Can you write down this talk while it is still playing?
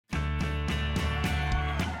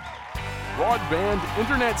broadband,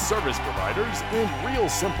 internet service providers, and Real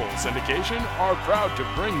Simple Syndication are proud to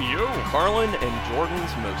bring you Carlin and Jordan's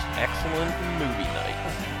Most Excellent Movie Night.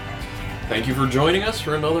 Thank you for joining us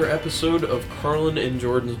for another episode of Carlin and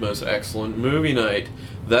Jordan's Most Excellent Movie Night.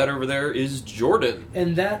 That over there is Jordan.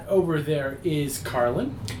 And that over there is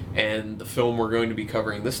Carlin. And the film we're going to be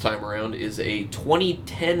covering this time around is a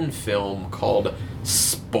 2010 film called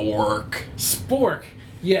Spork. Spork,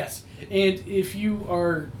 yes. And if you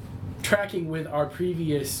are tracking with our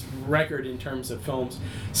previous record in terms of films,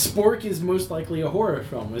 Spork is most likely a horror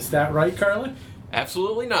film. Is that right, Carlin?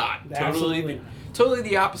 Absolutely not. Absolutely not. Totally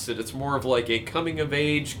the opposite. It's more of like a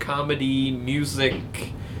coming-of-age comedy music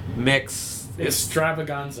mix.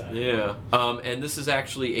 Extravaganza. Yeah. And this is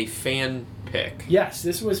actually a fan pick. Yes,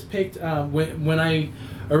 this was picked when I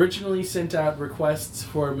originally sent out requests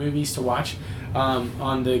for movies to watch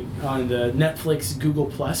on the Netflix Google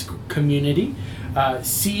Plus community.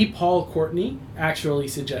 C. Paul Courtney actually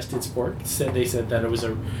suggested Spork. They said that it was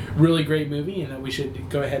a really great movie and that we should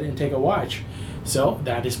go ahead and take a watch. So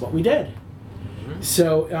that is what we did. Mm-hmm.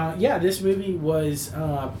 So this movie was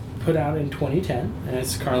put out in 2010,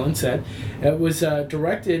 as Carlin said. It was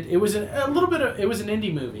directed. It was it was an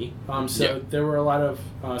indie movie. There were a lot of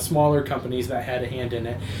smaller companies that had a hand in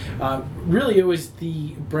it. Really, it was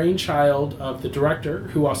the brainchild of the director,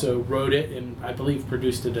 who also wrote it and I believe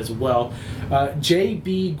produced it as well,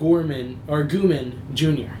 J.B. Gooman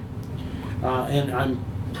Jr. And I'm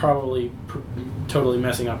probably totally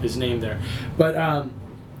messing up his name there, but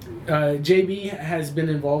JB has been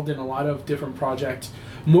involved in a lot of different projects,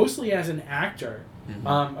 mostly as an actor.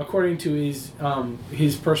 Mm-hmm. According to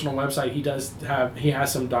his personal website, he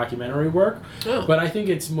has some documentary work, but I think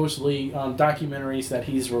it's mostly documentaries that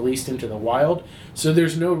he's released into the wild. So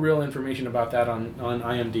there's no real information about that on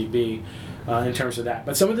IMDb in terms of that.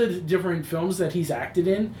 But some of the different films that he's acted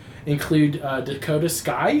in include Dakota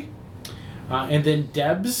Sky, and then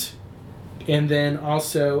Debs, and then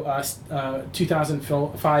also a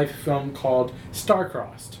 2005 film called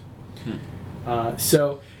Star-Crossed.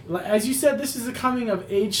 So, as you said, this is a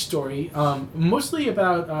coming-of-age story, mostly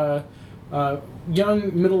about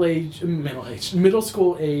young, middle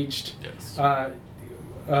school-aged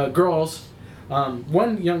girls.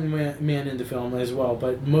 One young man in the film as well,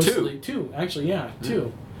 but mostly two. Actually, yeah,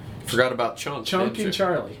 two. Forgot about Chunk. Chunk and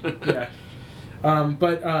Charlie. Yeah.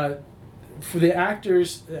 For the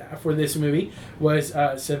actors for this movie was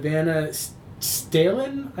Savannah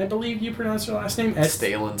Stalin, I believe you pronounce her last name.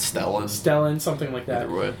 Stellan, something like that.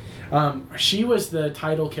 Either way. She was the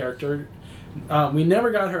title character. We never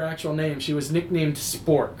got her actual name. She was nicknamed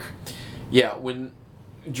Spork. Yeah, when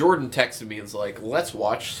Jordan texted me and was like, let's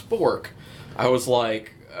watch Spork, I was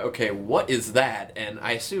like, okay, what is that? And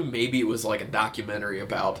I assume maybe it was like a documentary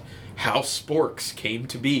about how sporks came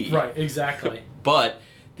to be. Right, exactly. But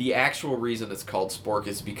the actual reason it's called Spork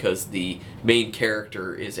is because the main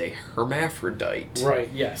character is a hermaphrodite. Right,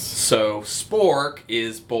 yes. So spork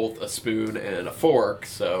is both a spoon and a fork,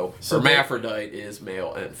 so hermaphrodite is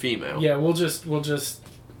male and female. Yeah, we'll just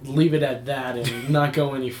leave it at that and not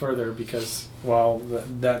go any further because, well,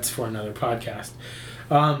 that's for another podcast.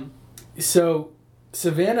 So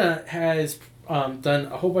Savannah has done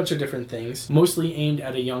a whole bunch of different things, mostly aimed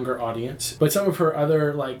at a younger audience. But some of her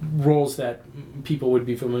other roles that people would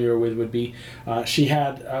be familiar with would be she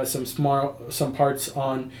had some parts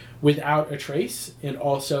on Without a Trace and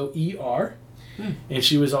also ER, and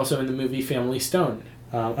she was also in the movie Family Stone.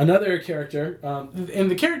 Another character, and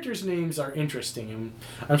the characters' names are interesting, and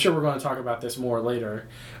I'm sure we're going to talk about this more later,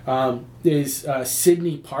 is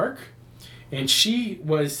Sydney Park, and she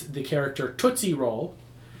was the character Tootsie Roll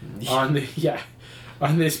on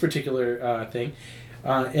this particular thing,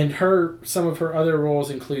 and some of her other roles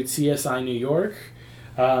include CSI New York,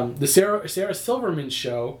 the Sarah Silverman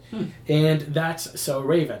Show, and That's So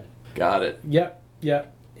Raven. Got it. Yep.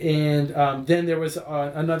 And then there was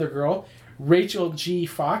another girl, Rachel G.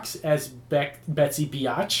 Fox as Betsy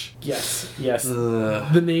Biatch. Yes.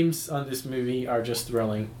 The names on this movie are just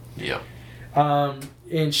thrilling. Yeah.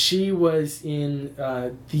 And she was in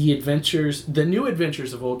the New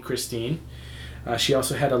Adventures of Old Christine. She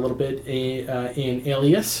also had a little bit in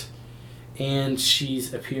Alias, and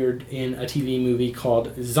she's appeared in a TV movie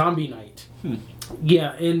called Zombie Night.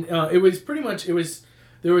 Yeah, and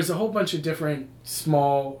there was a whole bunch of different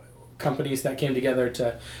small companies that came together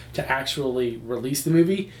to actually release the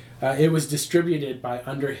movie. It was distributed by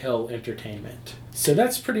Underhill Entertainment. So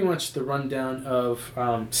that's pretty much the rundown of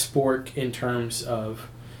Spork in terms of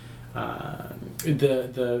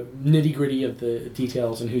the nitty gritty of the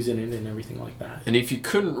details and who's in it and everything like that. And if you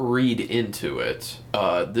couldn't read into it,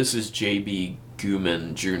 this is J.B.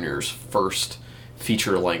 Gooman Jr.'s first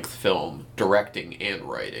feature-length film, directing and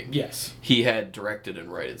writing. Yes. He had directed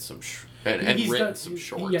and written and written some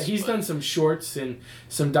shorts. Yeah, he's done some shorts and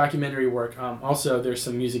some documentary work. Also, there's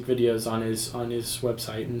some music videos on his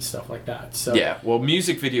website and stuff like that. So yeah, well,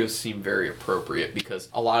 music videos seem very appropriate because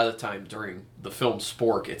a lot of the time during the film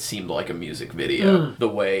Spork, it seemed like a music video. The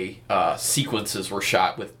way sequences were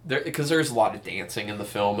shot because there's a lot of dancing in the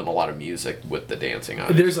film and a lot of music with the dancing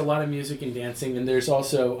on it. There's a lot of music and dancing, and there's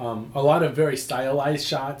also a lot of very stylized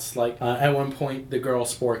shots. Like at one point, the girl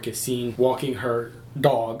Spork is seen walking her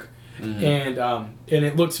dog. And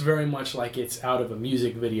it looks very much like it's out of a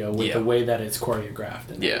music video with the way that it's choreographed.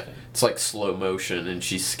 And everything. It's like slow motion, and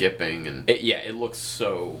she's skipping, and it looks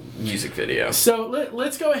so music video. So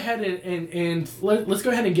let's go ahead and let's go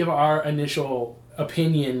ahead and give our initial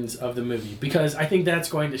opinions of the movie, because I think that's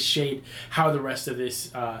going to shape how the rest of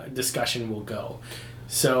this discussion will go.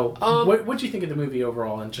 So, what do you think of the movie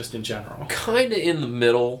overall and just in general? Kind of in the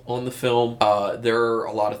middle on the film. There are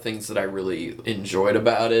a lot of things that I really enjoyed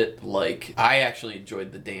about it. Like, I actually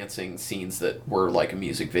enjoyed the dancing scenes that were like a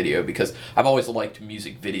music video, because I've always liked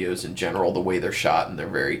music videos in general, the way they're shot, and they're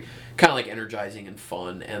very kind of like energizing and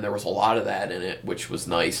fun, and there was a lot of that in it, which was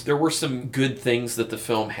nice. There were some good things that the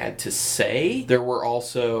film had to say. There were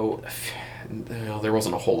also... there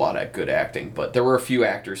wasn't a whole lot of good acting, but there were a few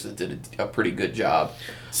actors that did a pretty good job.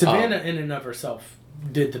 Savannah, in and of herself,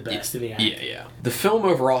 did the best in the acting. Yeah. The film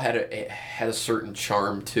overall had a certain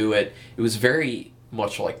charm to it. It was very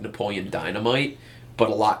much like Napoleon Dynamite, but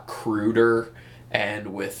a lot cruder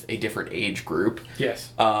and with a different age group.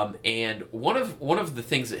 Yes. And one of the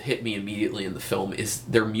things that hit me immediately in the film is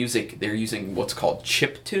their music. They're using what's called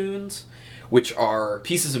chip tunes, which are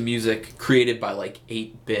pieces of music created by like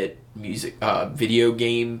 8-bit music, video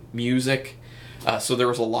game music. So there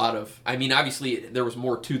was a lot of, I mean, obviously there was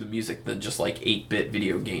more to the music than just like 8-bit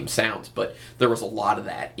video game sounds, but there was a lot of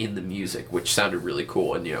that in the music, which sounded really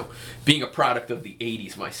cool. And, being a product of the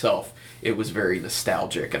 80s myself, it was very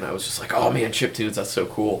nostalgic, and I was just like, oh man, chiptunes, that's so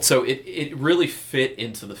cool. So it really fit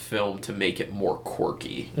into the film to make it more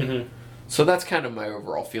quirky. Mm-hmm. So that's kind of my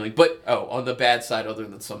overall feeling. But, on the bad side, other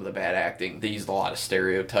than some of the bad acting, they used a lot of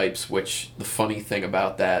stereotypes, which the funny thing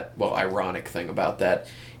about that, ironic thing about that,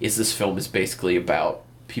 is this film is basically about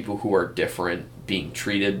people who are different being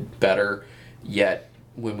treated better, yet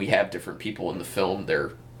when we have different people in the film,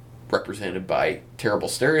 they're represented by terrible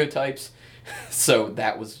stereotypes. So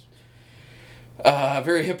that was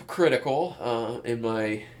very hypocritical in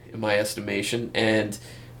my estimation, and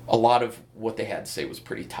a lot of what they had to say was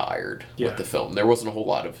pretty tired with the film. There wasn't a whole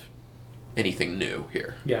lot of anything new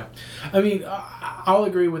here. Yeah. I mean, I'll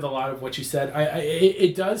agree with a lot of what you said.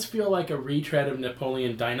 It does feel like a retread of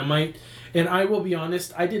Napoleon Dynamite, and I will be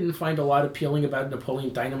honest, I didn't find a lot appealing about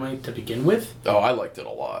Napoleon Dynamite to begin with. Oh, I liked it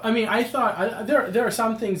a lot. I mean, I thought there are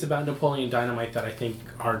some things about Napoleon Dynamite that I think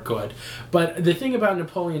are good, but the thing about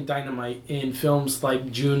Napoleon Dynamite in films like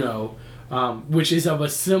Juno, which is of a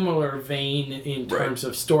similar vein in terms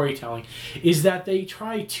of storytelling, is that they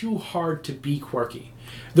try too hard to be quirky.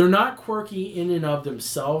 They're not quirky in and of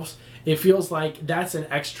themselves. It feels like that's an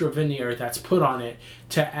extra veneer that's put on it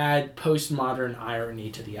to add postmodern irony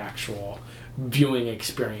to the actual viewing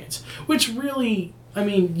experience. Which really, I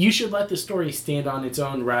mean, you should let the story stand on its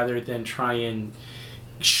own rather than try and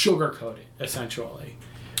sugarcoat it, essentially.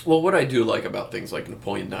 Well, what I do like about things like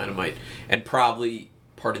Napoleon Dynamite, and probably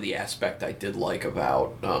part of the aspect I did like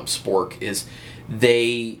about Spork, is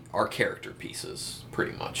they are character pieces,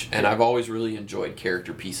 pretty much. And I've always really enjoyed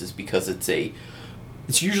character pieces because it's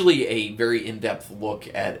usually a very in-depth look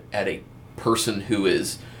at a person who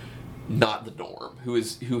is not the norm,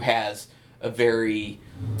 who has a very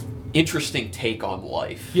interesting take on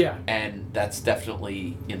life. Yeah. And that's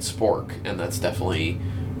definitely in Spork, and that's definitely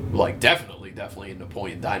in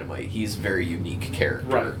Napoleon Dynamite. He's a very unique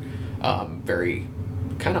character. Right. Very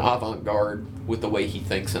kind of avant-garde with the way he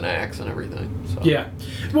thinks and acts and everything. So. Yeah.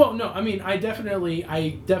 Well, no, I mean, I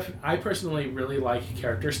personally really like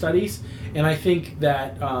character studies, and I think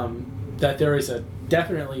that that there is a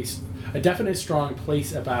definite strong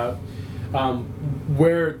place about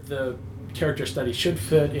where the character study should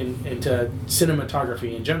fit into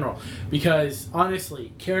cinematography in general, because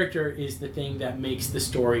honestly, character is the thing that makes the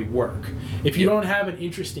story work. If you don't have an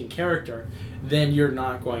interesting character, then you're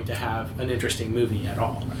not going to have an interesting movie at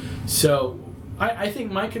all. So I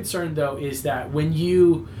think my concern, though, is that when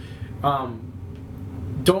you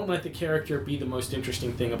don't let the character be the most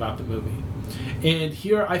interesting thing about the movie. And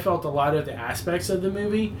here I felt a lot of the aspects of the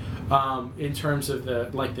movie, in terms of the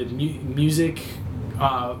music,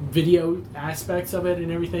 video aspects of it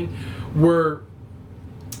and everything, were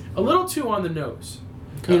a little too on the nose.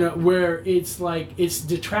 Okay. You know, where it's like it's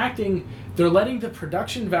detracting. They're letting the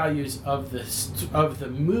production values of the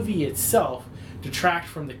movie itself detract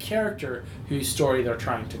from the character whose story they're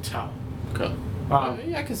trying to tell. Okay.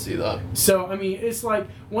 Yeah, I can see that. So, I mean, it's like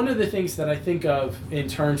one of the things that I think of in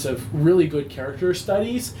terms of really good character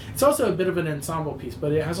studies. It's also a bit of an ensemble piece,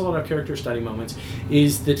 but it has a lot of character study moments.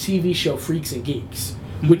 Is the TV show Freaks and Geeks,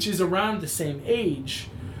 which is around the same age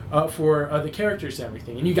for the characters and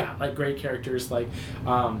everything. And you got like great characters like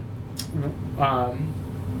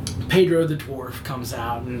Pedro the Dwarf comes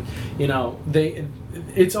out, and you know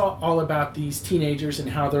it's all about these teenagers and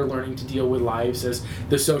how they're learning to deal with lives as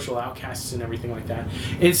the social outcasts and everything like that.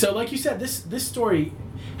 And so, like you said, this story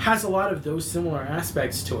has a lot of those similar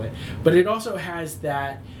aspects to it, but it also has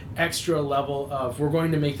that extra level of we're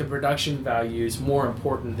going to make the production values more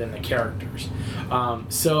important than the characters.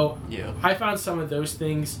 So Yeah. I found some of those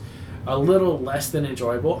things a little less than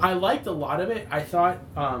enjoyable. I liked a lot of it. I thought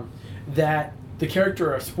that the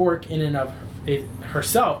character of Spork in and of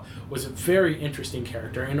herself was a very interesting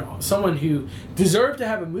character and someone who deserved to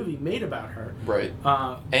have a movie made about her. Right.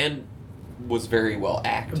 And was very well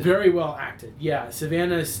acted. Very well acted, yeah.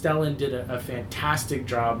 Savannah Stellan did a fantastic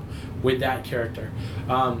job with that character.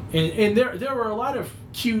 And there were a lot of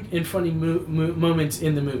cute and funny moments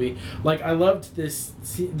in the movie. Like, I loved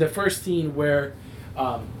the first scene where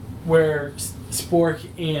Spork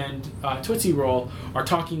and Tootsie Roll are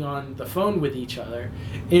talking on the phone with each other,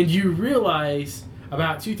 and you realize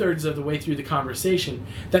about 2/3 of the way through the conversation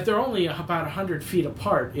that they're only about 100 feet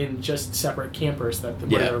apart in just separate campers where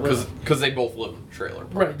they're living. Because they both live in a trailer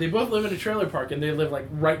park. Right, they both live in a trailer park, and they live like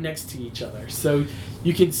right next to each other. So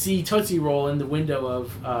you can see Tootsie Roll in the window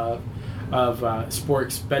of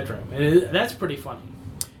Spork's bedroom, and that's pretty funny.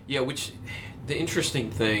 Yeah, which the interesting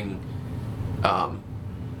thing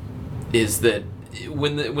is that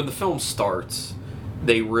when the film starts,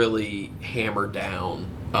 they really hammer down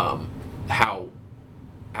how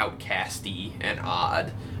outcasty and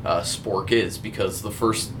odd Spork is, because the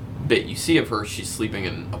first bit you see of her, she's sleeping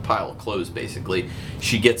in a pile of clothes, basically.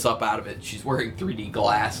 She gets up out of it, she's wearing 3D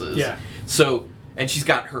glasses. Yeah. So, and she's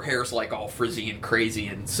got her hair's like all frizzy and crazy,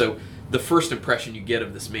 and so the first impression you get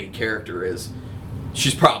of this main character is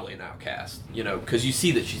she's probably an outcast, you know, because you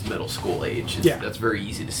see that she's middle school age. That's very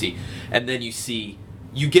easy to see. And then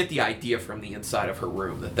you get the idea from the inside of her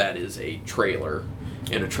room that is a trailer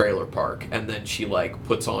in a trailer park, and then she like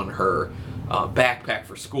puts on her backpack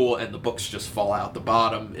for school, and the books just fall out the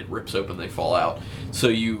bottom. It rips open, they fall out. So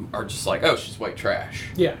you are just like, oh, she's white trash.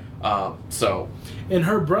 Yeah. And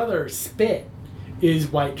her brother Spit is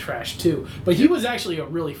white trash too, but he was actually a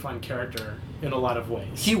really fun character in a lot of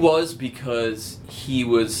ways. He was, because he's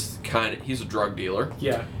a drug dealer.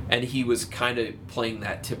 Yeah. And he was kind of playing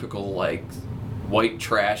that typical like white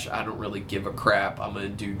trash, I don't really give a crap, I'm gonna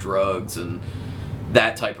do drugs and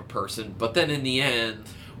that type of person. But then in the end,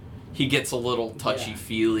 he gets a little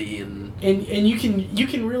touchy-feely and you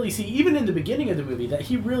can really see, even in the beginning of the movie, that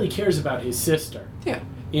he really cares about his sister. Yeah.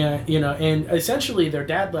 Yeah, you know, and essentially their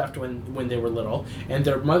dad left when they were little, and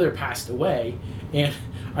their mother passed away, and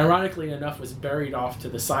ironically enough was buried off to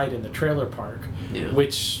the side in the trailer park,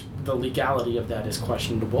 which the legality of that is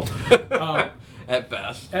questionable. At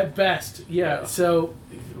best. At best, yeah. So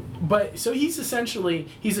he's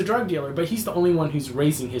a drug dealer, but he's the only one who's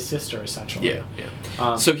raising his sister, essentially. Yeah,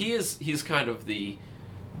 yeah. So he's kind of the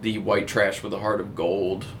white trash with a heart of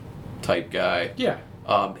gold type guy. Yeah.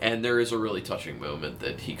 And there is a really touching moment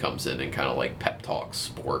that he comes in and kind of like pep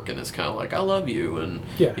talks Spork, and is kind of like, I love you, and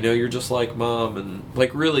you know, you're just like Mom, and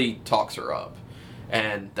like really talks her up.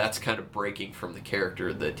 And that's kind of breaking from the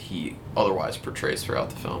character that he otherwise portrays throughout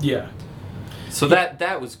the film. Yeah. So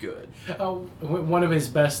that was good. One of his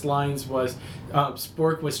best lines was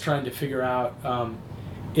Spork was trying to figure out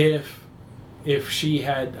if she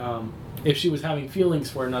was having feelings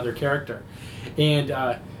for another character,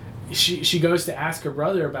 and she goes to ask her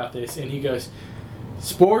brother about this, and he goes,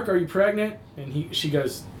 "Spork, are you pregnant?" And she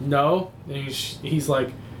goes, "No." And he's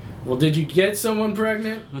like, "Well, did you get someone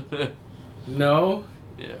pregnant?" No.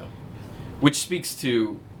 Yeah. Which speaks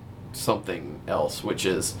to something else, which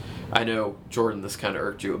is, I know, Jordan, this kind of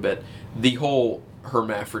irked you a bit, the whole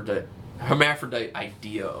hermaphrodite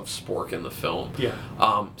idea of Spork in the film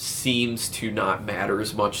seems to not matter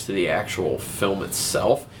as much to the actual film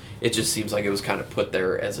itself. It just seems like it was kind of put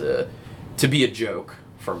there to be a joke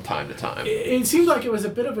from time to time. It seemed like it was a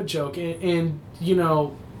bit of a joke, and you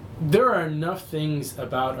know, there are enough things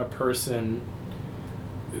about a person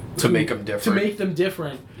to make them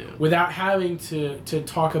different Yeah. without having to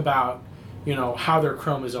talk about, you know, how their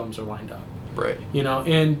chromosomes are lined up. Right. You know,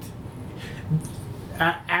 and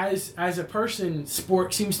as a person,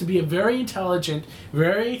 Spork seems to be a very intelligent,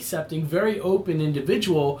 very accepting, very open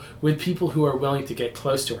individual with people who are willing to get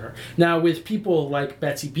close to her. Now, with people like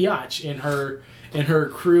Betsy Biatch and her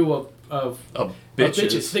crew of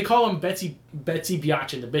bitches. They call them Betsy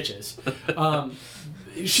Biatch and the bitches.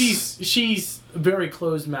 She's very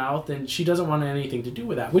closed mouthed, and she doesn't want anything to do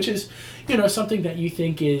with that, which is, you know, something that you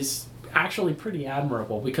think is actually pretty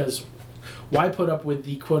admirable, because why put up with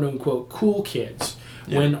the quote unquote cool kids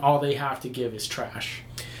when all they have to give is trash?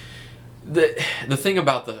 The thing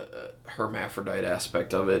about the hermaphrodite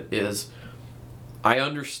aspect of it is, I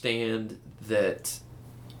understand that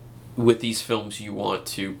with these films you want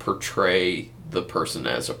to portray the person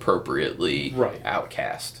as appropriately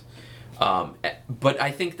outcast. But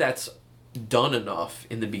I think that's done enough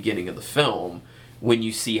in the beginning of the film when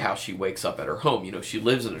you see how she wakes up at her home. You know, she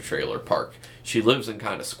lives in a trailer park. She lives in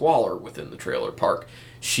kind of squalor within the trailer park.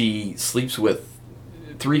 She sleeps with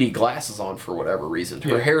 3D glasses on for whatever reason.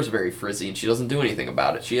 Her hair's very frizzy and she doesn't do anything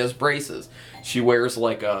about it. She has braces. She wears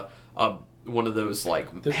like a one of those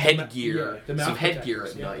like headgear, some headgear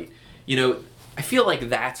at night. You know, I feel like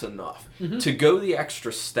that's enough. To go the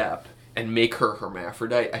extra step and make her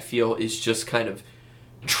hermaphrodite, I feel, is just kind of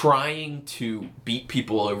trying to beat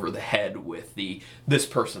people over the head with this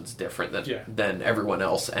person's different than everyone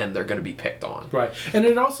else, and they're going to be picked on. Right, and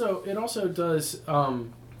it also does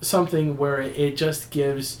something where it just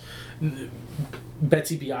gives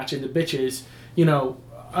Betsy Biatch and the bitches, you know,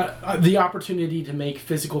 the opportunity to make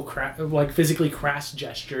physically crass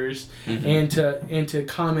gestures and to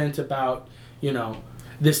comment about, you know,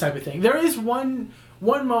 this type of thing. There is one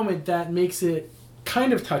moment that makes it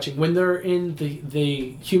kind of touching when they're in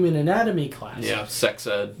the human anatomy class. Yeah, sex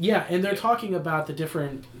ed. Yeah, and they're talking about the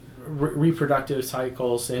different reproductive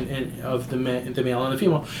cycles and of the male and the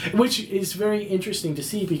female, which is very interesting to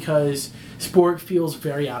see, because Spork feels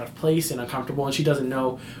very out of place and uncomfortable, and she doesn't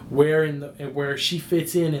know where she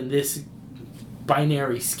fits in this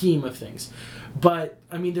binary scheme of things. But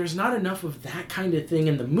I mean, there's not enough of that kind of thing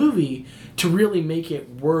in the movie to really make it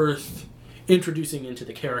worth introducing into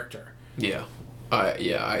the character. Yeah,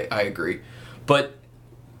 I agree. But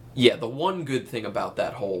yeah, the one good thing about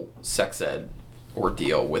that whole sex ed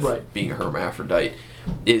ordeal with being a hermaphrodite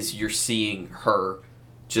is you're seeing her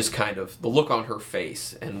just kind of the look on her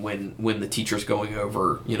face, and when the teacher's going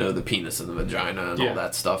over, you know, the penis and the vagina and all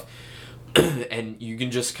that stuff, and you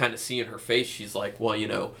can just kind of see in her face, she's like, well, you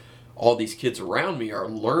know, all these kids around me are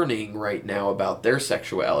learning right now about their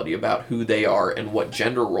sexuality, about who they are and what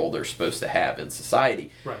gender role they're supposed to have in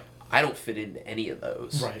society. Right. I don't fit into any of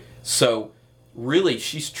those. Right. So really,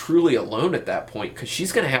 she's truly alone at that point, because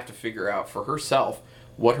she's going to have to figure out for herself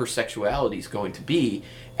what her sexuality is going to be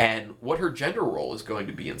and what her gender role is going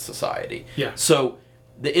to be in society. Yeah. So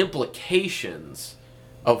the implications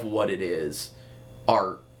of what it is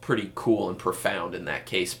are pretty cool and profound in that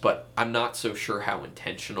case, but I'm not so sure how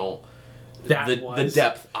intentional the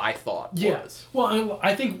depth I thought was. Well,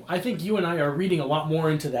 I think you and I are reading a lot more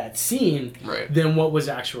into that scene than what was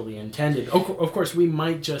actually intended. Of course, we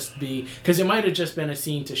might just be, because it might have just been a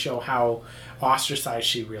scene to show how ostracized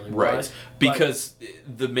she really was. Because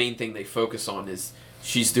the main thing they focus on is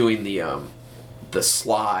she's doing the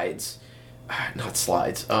slides. Not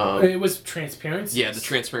slides. It was transparencies. Yeah, the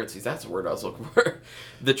transparencies. That's the word I was looking for.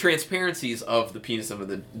 The transparencies of the penis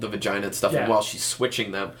and the vagina and stuff. Yeah. And while she's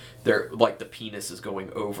switching them, they're like the penis is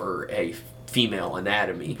going over a female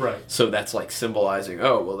anatomy. Right. So that's like symbolizing,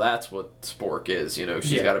 oh, well, that's what Spork is. You know,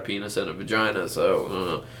 she's got a penis and a vagina.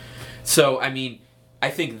 So I mean,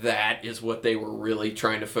 I think that is what they were really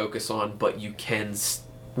trying to focus on. But you can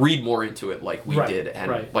read more into it, like we did.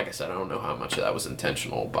 And like I said, I don't know how much of that was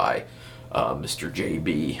intentional by Mr.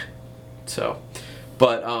 JB. So,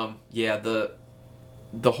 but yeah,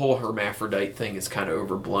 the whole hermaphrodite thing is kind of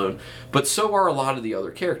overblown, but so are a lot of the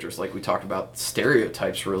other characters. Like we talked about,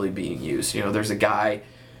 stereotypes really being used. You know, there's a guy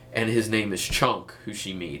and his name is Chunk, who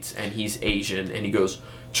she meets, and he's Asian, and he goes,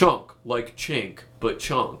 Chunk, like chink, but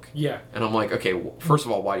chunk. Yeah. And I'm like, okay, well, first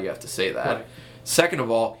of all, why do you have to say that? Right. Second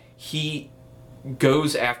of all, he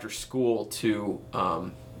goes after school to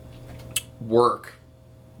work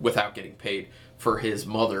without getting paid for his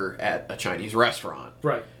mother at a Chinese restaurant.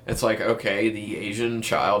 Right. It's like, okay, the Asian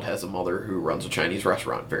child has a mother who runs a Chinese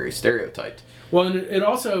restaurant. Very stereotyped. Well, and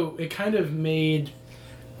it kind of made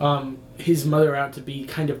his mother out to be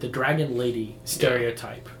kind of the dragon lady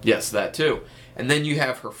stereotype. Yes, that too. And then you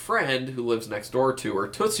have her friend who lives next door to her,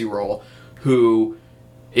 Tootsie Roll, who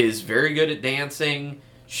is very good at dancing.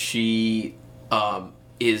 She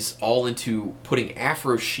is all into putting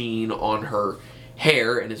Afro sheen on her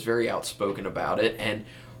hair and is very outspoken about it. And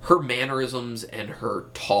her mannerisms and her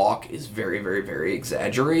talk is very, very, very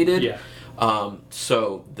exaggerated. Yeah.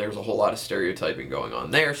 So there's a whole lot of stereotyping going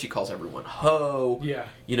on there. She calls everyone ho. Yeah.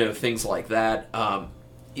 You know, things like that.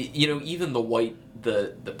 You know, even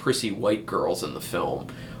the prissy white girls in the film,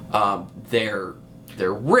 they're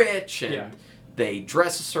rich and they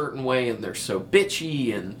dress a certain way and they're so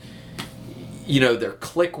bitchy and, you know, their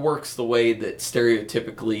clique works the way that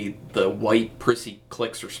stereotypically the white prissy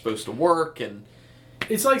cliques are supposed to work. And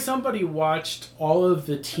it's like somebody watched all of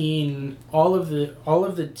the teen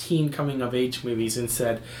coming of age movies and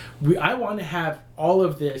said, I want to have all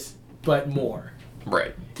of this but more.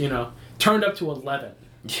 Right. You know, turned up to 11.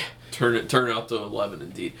 Yeah, turn it up to 11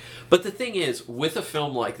 indeed. But the thing is, with a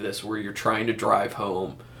film like this where you're trying to drive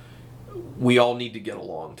home, we all need to get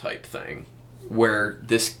along type thing, where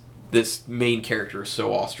this main character is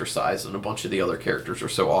so ostracized and a bunch of the other characters are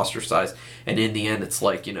so ostracized, and in the end it's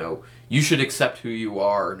like, you know, you should accept who you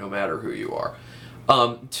are no matter who you are.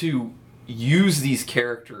 To use these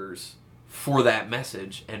characters for that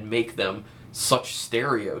message and make them such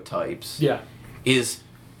stereotypes is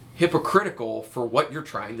hypocritical for what you're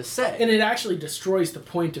trying to say. And it actually destroys the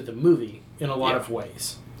point of the movie in a lot of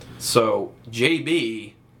ways. So,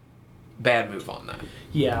 JB, bad move on that.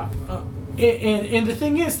 Yeah. And the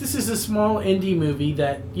thing is, this is a small indie movie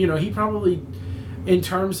that, you know, he probably, in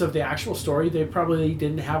terms of the actual story, they probably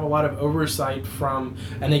didn't have a lot of oversight from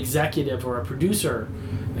an executive or a producer,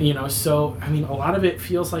 you know. So, I mean, a lot of it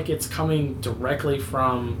feels like it's coming directly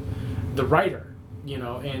from the writer. You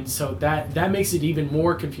know, and so that makes it even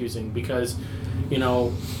more confusing because, you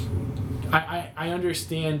know, I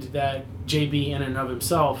understand that JB in and of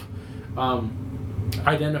himself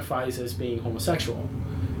identifies as being homosexual.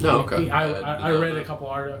 No, okay. I read a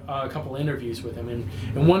couple interviews with him,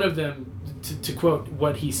 and one of them, to quote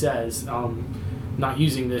what he says, not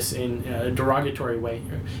using this in a derogatory way,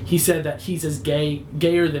 he said that he's as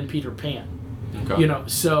gayer than Peter Pan. Okay. You know,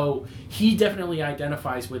 so he definitely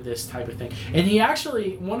identifies with this type of thing. And he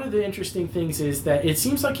actually, one of the interesting things is that it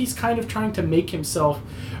seems like he's kind of trying to make himself,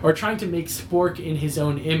 or trying to make Spork in his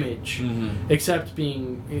own image, except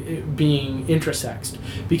being intersexed.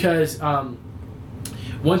 Because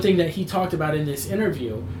one thing that he talked about in this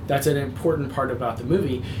interview that's an important part about the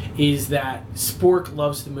movie is that Spork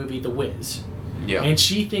loves the movie The Wiz. Yeah. And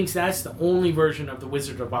she thinks that's the only version of The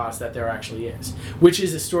Wizard of Oz that there actually is, which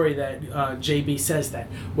is a story that JB says that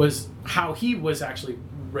was how he was actually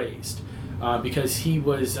raised, because he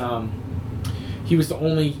was the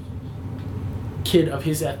only kid of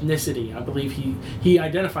his ethnicity. I believe he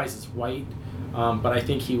identifies as white, but I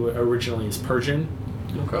think he originally is Persian.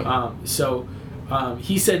 Okay. So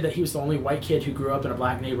he said that he was the only white kid who grew up in a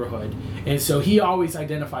black neighborhood, and so he always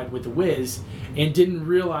identified with The Wiz and didn't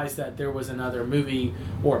realize that there was another movie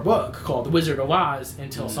or book called The Wizard of Oz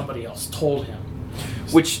until somebody else told him.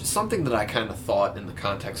 Which, something that I kind of thought in the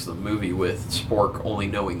context of the movie with Spork only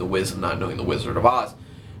knowing The Wiz and not knowing The Wizard of Oz,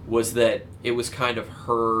 was that it was kind of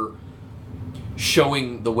her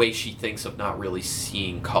showing the way she thinks of not really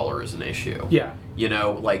seeing color as an issue. Yeah. You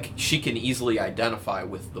know, like, she can easily identify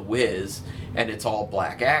with The Wiz, and it's all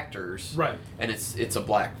black actors. Right. And it's a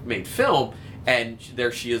black-made film, and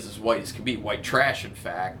there she is as white as can be. White trash, in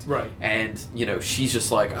fact. Right. And, you know, she's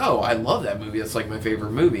just like, oh, I love that movie. It's, like, my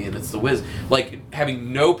favorite movie, and it's The Wiz. Like,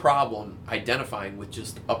 having no problem identifying with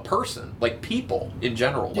just a person. Like, people in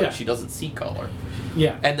general. Like, she doesn't see color.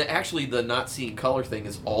 Yeah. And actually, the not seeing color thing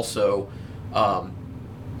is also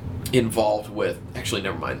involved with... Actually,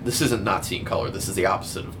 never mind. This isn't not seeing color. This is the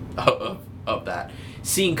opposite of that.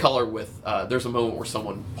 Seeing color with... there's a moment where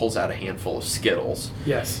someone pulls out a handful of Skittles.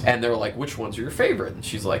 Yes. And they're like, which ones are your favorite? And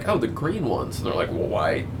she's like, oh, the green ones. And they're like, well,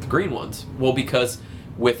 why the green ones? Well, because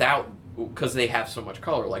they have so much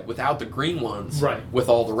color. Like, without the green ones, right, with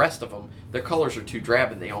all the rest of them, their colors are too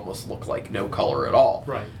drab and they almost look like no color at all.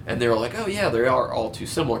 Right. And they were like, oh, yeah, they are all too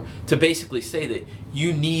similar. To basically say that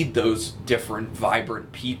you need those different,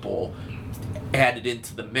 vibrant people added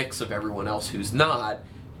into the mix of everyone else who's not,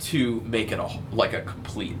 to make it a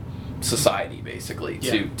complete society, basically.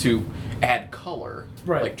 Yeah. To add color,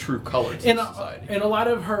 right, like true color to society. And a lot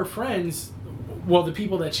of her friends, well, the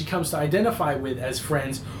people that she comes to identify with as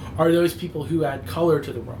friends, are those people who add color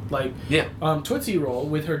to the world. Like Yeah. Tootsie Roll,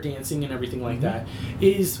 with her dancing and everything like that,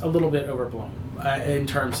 is a little bit overblown in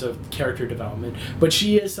terms of character development. But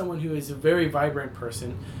she is someone who is a very vibrant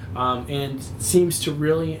person and seems to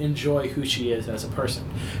really enjoy who she is as a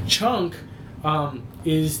person. Chunk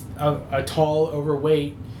is a tall,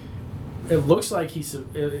 overweight. It looks like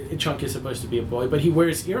Chunk is supposed to be a boy, but he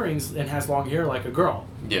wears earrings and has long hair like a girl.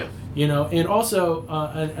 Yeah. You know, and also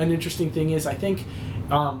an interesting thing is I think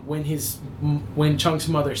when Chunk's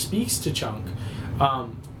mother speaks to Chunk,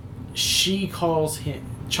 she calls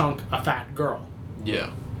Chunk a fat girl.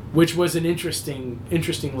 Yeah. Which was an interesting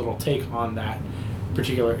little take on that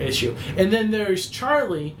particular issue. And then there's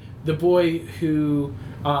Charlie, the boy who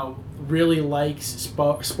really likes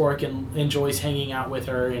Spork and enjoys hanging out with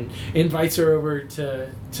her and invites her over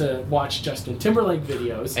to watch Justin Timberlake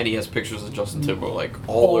videos. And he has pictures of Justin Timberlake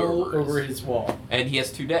all over his wall. And he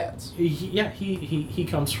has 2 dads. He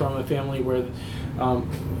comes from a family where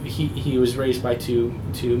he was raised by two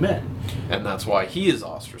men. And that's why he is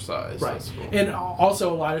ostracized. Right. That's cool. And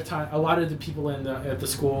also a lot of the people at the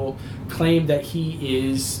school claim that he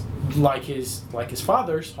is like his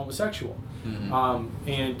father's homosexual. Mm-hmm.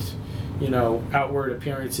 And you know, outward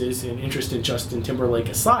appearances and interest in Justin Timberlake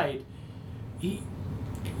aside,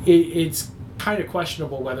 it's kind of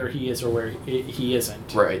questionable whether he is or where he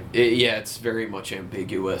isn't. Right. It's very much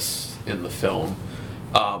ambiguous in the film.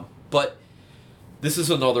 But this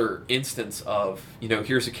is another instance of, you know,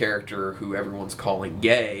 here's a character who everyone's calling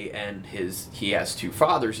gay, and he has 2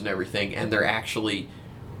 fathers and everything, and they're actually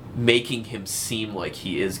making him seem like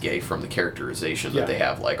he is gay from the characterization that they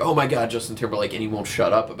have. Like, oh my god, Justin Timberlake, and he won't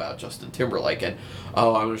shut up about Justin Timberlake, and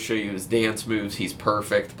oh, I'm going to show you his dance moves, he's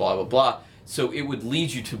perfect, blah, blah, blah. So it would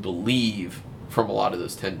lead you to believe from a lot of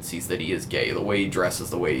those tendencies that he is gay. The way he dresses,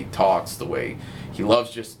 the way he talks, the way he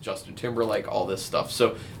loves just Justin Timberlake, all this stuff.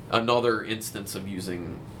 So another instance of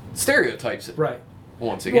using stereotypes. Right.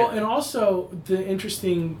 Once again. Well, and also the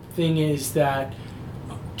interesting thing is that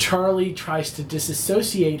Charlie tries to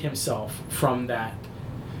disassociate himself from that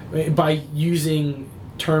by using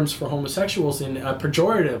terms for homosexuals in a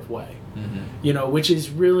pejorative way. Mm-hmm. You know, which is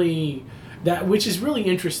really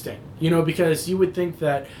interesting. You know, because you would think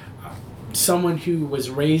that someone who was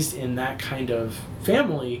raised in that kind of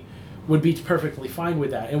family would be perfectly fine with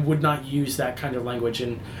that and would not use that kind of language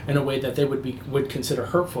in a way that they would consider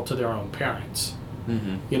hurtful to their own parents.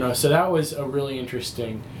 Mm-hmm. You know, so that was a really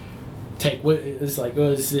interesting take. Is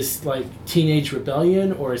this like teenage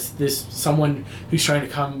rebellion, or is this someone who's trying to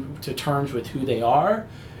come to terms with who they are?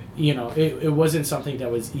 You know, it wasn't something that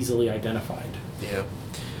was easily identified. Yeah.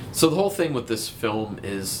 So the whole thing with this film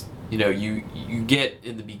is, you know, you get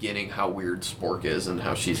in the beginning how weird Spork is and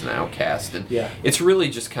how she's an outcast, and it's really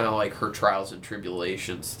just kind of like her trials and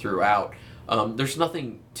tribulations throughout. There's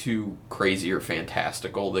nothing too crazy or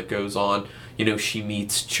fantastical that goes on. You know, she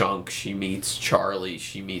meets Chunk, she meets Charlie,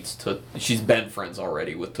 she's been friends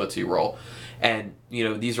already with Tootsie Roll. And, you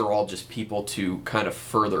know, these are all just people to kind of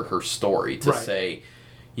further her story, to say,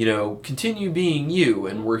 you know, continue being you,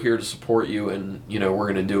 and we're here to support you, and, you know,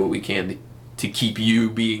 we're going to do what we can to keep you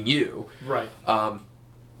being you. Right.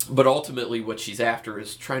 But ultimately what she's after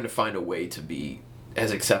is trying to find a way to be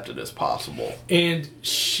as accepted as possible. And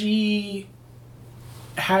she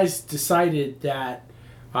has decided that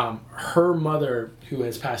her mother, who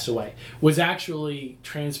has passed away, was actually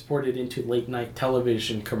transported into late night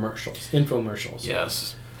television infomercials.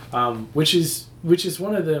 Yes. Which is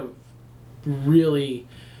one of the really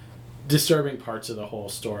disturbing parts of the whole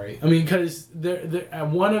story. I mean, because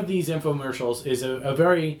one of these infomercials is a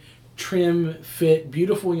very trim, fit,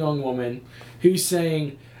 beautiful young woman who's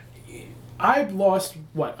saying, I've lost,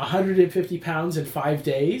 150 pounds in 5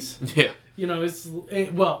 days? Yeah. You know,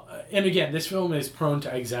 and again, this film is prone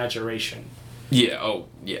to exaggeration. Yeah,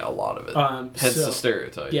 a lot of it. Hence the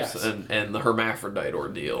stereotypes, yes. and the hermaphrodite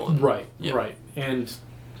ordeal. And, right. And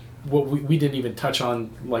we didn't even touch on,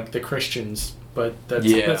 like, the Christians, but that's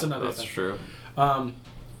another thing. That's true.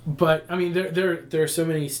 But, I mean, there are so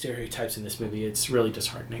many stereotypes in this movie, it's really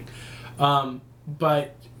disheartening.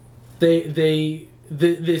 But this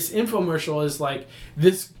infomercial is like,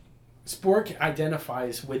 this Spork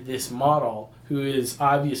identifies with this model who is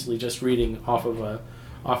obviously just reading off of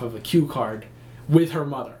a cue card with her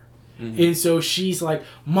mother. Mm-hmm. And so she's like,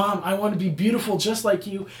 Mom, I want to be beautiful just like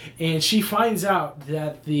you. And she finds out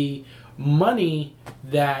that the money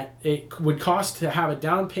that it would cost to have a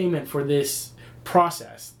down payment for this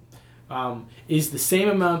process is the same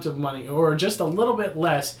amount of money, or just a little bit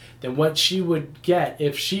less than what she would get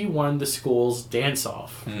if she won the school's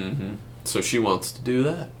dance-off. Mm-hmm. So she wants to do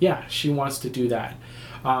that? Yeah, she wants to do that.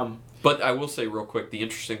 But I will say real quick, the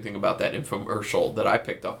interesting thing about that infomercial that I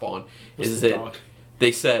picked up on is the that dog.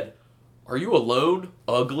 they said, "Are you alone,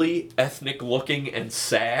 ugly, ethnic looking, and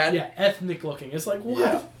sad?" Yeah, ethnic looking. It's like, what?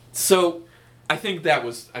 Yeah. So I think that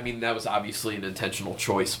was obviously an intentional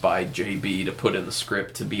choice by JB to put in the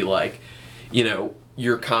script to be like,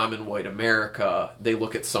 your common white America, they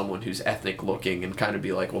look at someone who's ethnic looking and kind of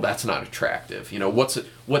be like, well, that's not attractive.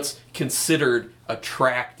 What's considered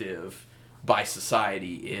attractive by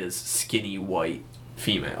society is skinny white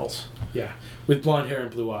females. Yeah, with blonde hair and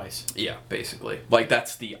blue eyes. Yeah, basically. Like,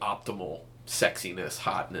 that's the optimal sexiness,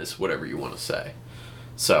 hotness, whatever you want to say.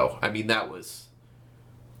 So,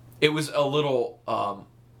 it was a little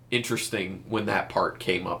interesting when that part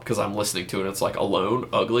came up, because I'm listening to it and it's like alone,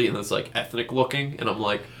 ugly, and it's like ethnic looking, and I'm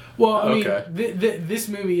like, well, I okay. mean, this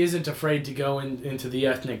movie isn't afraid to go into the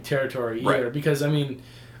ethnic territory either, Right. because, I mean,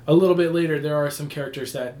 a little bit later there are some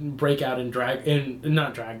characters that break out in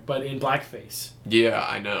not drag, but in blackface. Yeah,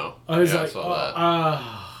 I know. I was I like, saw that.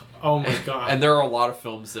 oh my god. And there are a lot of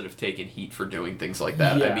films that have taken heat for doing things like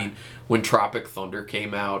that. Yeah. I mean, when Tropic Thunder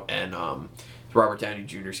came out and Robert Downey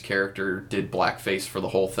Jr.'s character did blackface for the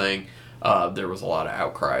whole thing, there was a lot of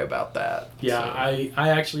outcry about that. Yeah, so. I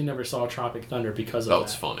actually never saw Tropic Thunder because of that.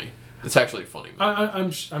 It's funny. It's actually a funny movie.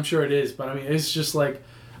 I'm sure it is, but I mean, it's just like,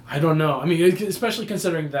 I don't know. I mean, especially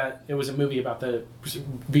considering that it was a movie about the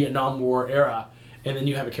Vietnam War era, and then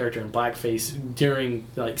you have a character in blackface during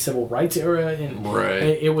like civil rights era, and Right.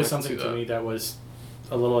 it was I can something see to that. me that was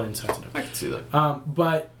a little insensitive. I can see that.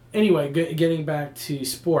 But anyway, getting back to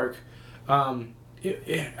Spork,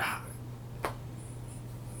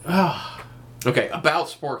 Okay, about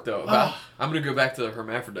Spork though. I'm going to go back to the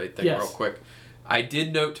hermaphrodite thing Yes. real quick. I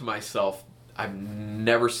did note to myself, I've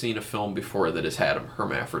never seen a film before that has had a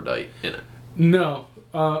hermaphrodite in it. no.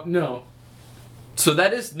 So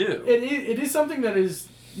that is new. It is something that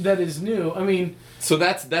is new. I mean, So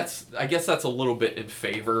that's I guess that's a little bit in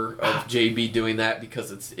favor of JB doing that,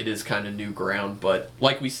 because it is kind of new ground, but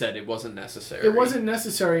like we said, it wasn't necessary. it wasn't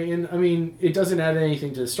necessary, and I mean, it doesn't add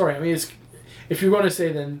anything to the story. I mean, if you're going to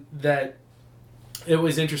say then that it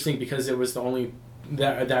was interesting because it was the only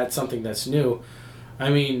that's something that's new. I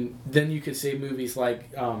mean, then you could say movies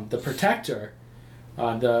like The Protector,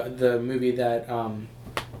 the movie that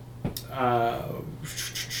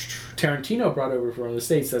Tarantino brought over from the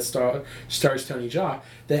States that stars Tony Jaa.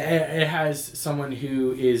 That it has someone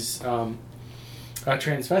who is a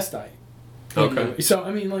transvestite. Okay. So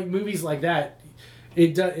I mean, like movies like that,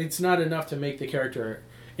 it's not enough to make the character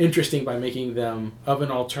interesting by making them of an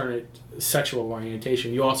alternate sexual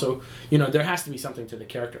orientation. You also, there has to be something to the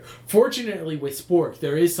character. Fortunately, with Spork,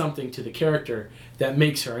 there is something to the character that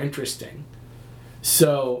makes her interesting.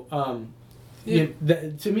 So,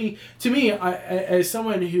 to me, I, as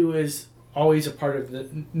someone who is always a part of the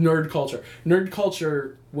nerd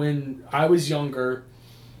culture when I was younger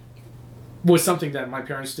was something that my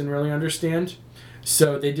parents didn't really understand.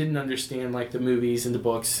 So they didn't understand like the movies and the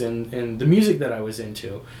books and the music that I was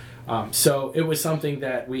into. So it was something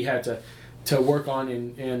that we had to work on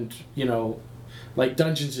and like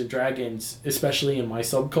Dungeons and Dragons, especially in my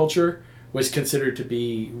subculture, was considered to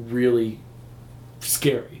be really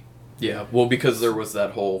scary. Yeah, well, because there was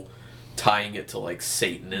that whole tying it to like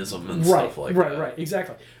Satanism and stuff like that. Right,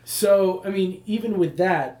 exactly. So I mean, even with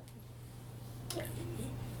that,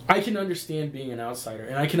 I can understand being an outsider,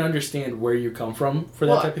 and I can understand where you come from for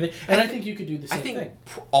that type of thing. And I think you could do the same thing. I think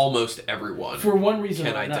almost everyone For one reason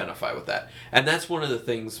can or another. identify with that. And that's one of the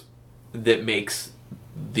things that makes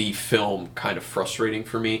the film kind of frustrating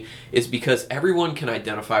for me, is because everyone can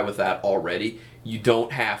identify with that already. You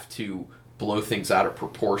don't have to blow things out of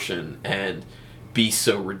proportion and be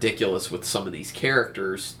so ridiculous with some of these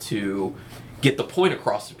characters to get the point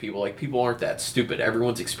across to people. Like, people aren't that stupid.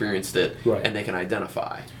 Everyone's experienced it, Right. and they can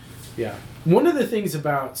identify. Yeah. One of the things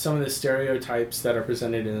about some of the stereotypes that are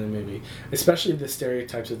presented in the movie, especially the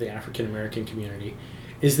stereotypes of the African American community,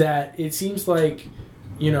 is that it seems like,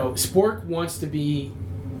 Spork wants to be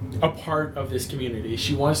a part of this community.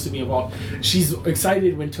 She wants to be involved. She's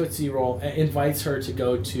excited when Tootsie Roll invites her to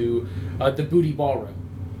go to the Booty Ballroom.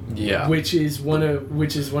 Yeah. Which is one of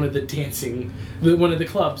the dancing, one of the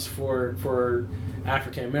clubs for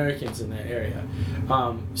African Americans in that area.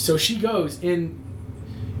 So she goes, and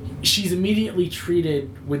she's immediately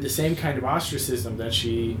treated with the same kind of ostracism that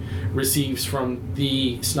she receives from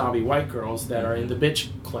the snobby white girls that are in the bitch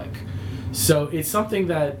clique. So it's something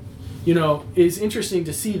that is interesting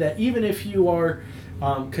to see, that even if you are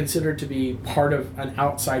considered to be part of an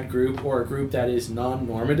outside group or a group that is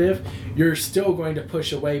non-normative, you're still going to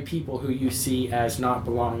push away people who you see as not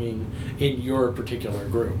belonging in your particular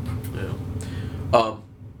group. Yeah.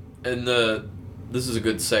 and this is a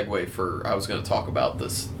good segue for, I was going to talk about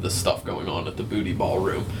this stuff going on at the Booty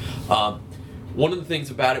Ballroom. One of the things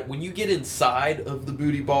about it, when you get inside of the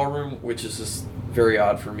Booty Ballroom, which is just very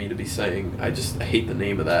odd for me to be saying, I hate the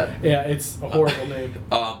name of that. Yeah, it's a horrible name.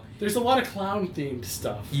 There's a lot of clown-themed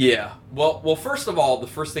stuff. Yeah. Well, first of all, the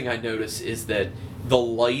first thing I notice is that the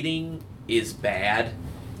lighting is bad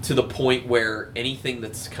to the point where anything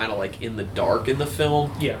that's kind of like in the dark in the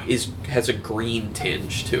film has a green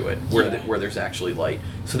tinge to it, where there's actually light.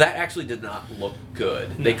 So that actually did not look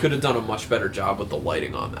good. No. They could have done a much better job with the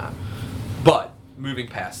lighting on that. But moving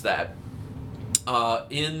past that,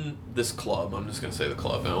 in this club, I'm just going to say the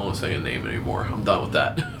club. I don't want to say a name anymore. I'm done with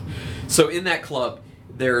that. So in that club,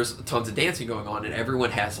 there's tons of dancing going on, and everyone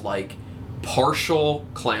has like partial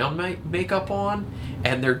clown makeup on,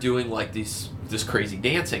 and they're doing like this crazy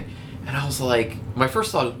dancing. And I was like, my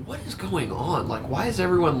first thought was, what is going on? Like, why is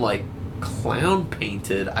everyone like clown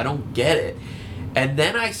painted? I don't get it. And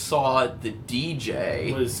then I saw the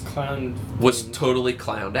DJ was totally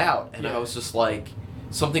clowned out, and I was just like,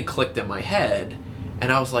 something clicked in my head,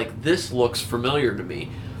 and I was like, this looks familiar to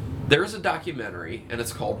me. There's a documentary, and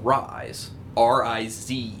it's called Rise,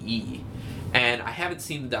 R-I-Z-E, and I haven't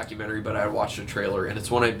seen the documentary, but I watched a trailer, and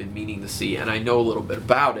it's one I've been meaning to see, and I know a little bit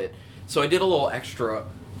about it. So I did a little extra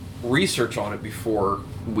research on it before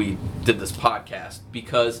we did this podcast,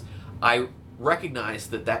 because I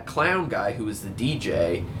recognized that clown guy who was the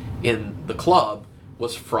DJ in the club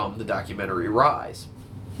was from the documentary Rise.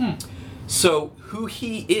 So who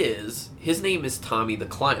he is, his name is Tommy the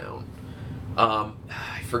Clown. I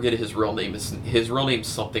forget his real name. His real name's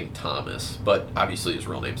something Thomas, but obviously his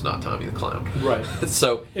real name's not Tommy the Clown. Right.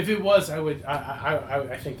 So if it was,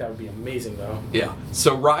 I think that would be amazing, though. Yeah.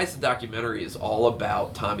 So Rise, the documentary, is all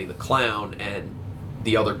about Tommy the Clown and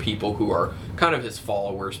the other people who are kind of his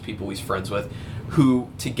followers, people he's friends with, who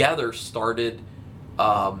together started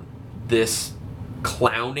this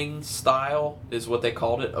clowning style, is what they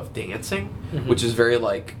called it, of dancing, which is very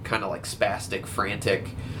like kind of like spastic, frantic,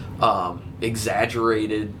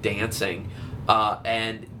 exaggerated dancing,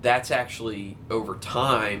 and that's actually over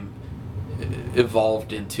time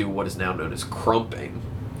evolved into what is now known as crumping.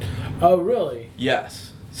 Oh, really?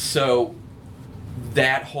 Yes. So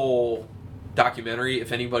that whole documentary,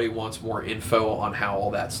 if anybody wants more info on how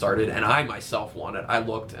all that started, and I myself want it, I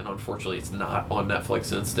looked, and unfortunately it's not on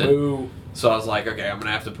Netflix Instant. Ooh. So I was like, okay, I'm going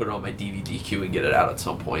to have to put it on my DVD queue and get it out at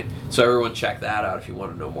some point. So everyone check that out if you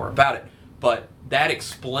want to know more about it. But that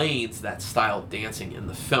explains that style of dancing in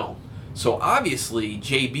the film. So obviously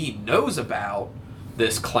JB knows about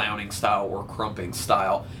this clowning style or crumping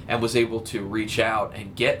style and was able to reach out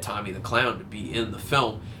and get Tommy the Clown to be in the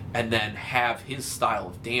film and then have his style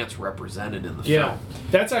of dance represented in the film. Yeah,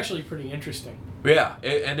 that's actually pretty interesting. Yeah,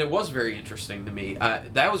 and it was very interesting to me.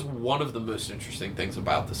 That was one of the most interesting things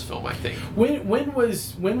about this film, I think. When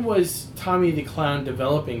was Tommy the Clown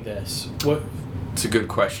developing this? What? It's a good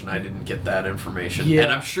question. I didn't get that information. Yeah.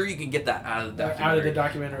 And I'm sure you can get that out of the documentary. Out of the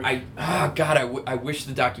documentary. I wish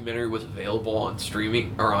the documentary was available on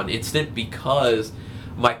streaming or on Instant, because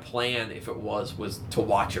my plan, if it was to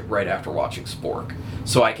watch it right after watching Spork,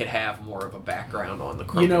 so I could have more of a background on the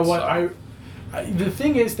crumping. You know what? Style. The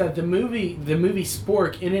thing is that the movie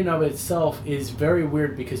Spork in and of itself is very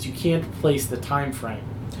weird because you can't place the time frame.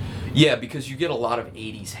 Yeah, because you get a lot of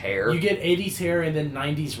 80s hair. You get 80s hair and then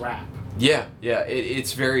 90s rap. Yeah.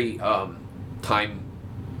 It's very time.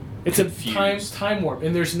 It's confused. a time warp,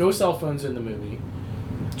 and there's no cell phones in the movie.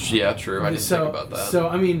 Yeah, true. I didn't think about that. So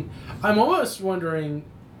I mean, I'm almost wondering.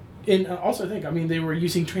 And also think, they were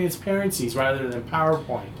using transparencies rather than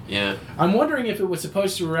PowerPoint. Yeah. I'm wondering if it was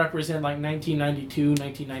supposed to represent like 1992,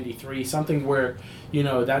 1993, something where,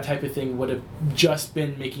 that type of thing would have just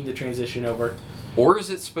been making the transition over. Or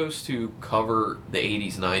is it supposed to cover the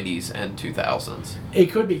 80s, 90s, and 2000s?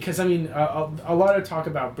 It could be, because, a lot of talk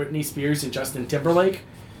about Britney Spears and Justin Timberlake.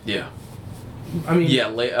 Yeah. Mid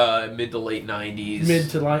to late 90s. Mid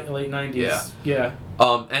to late 90s. Yeah.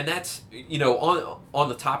 And that's, on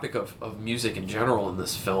the topic of music in general in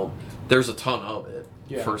this film, there's a ton of it,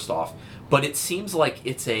 first off. But it seems like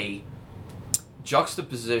it's a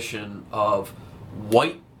juxtaposition of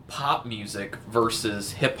white pop music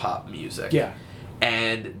versus hip-hop music. Yeah.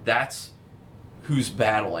 And that's who's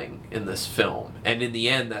battling in this film. And in the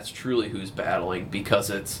end, that's truly who's battling, because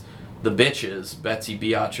it's the bitches, Betsy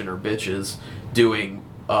Biatch and her bitches, doing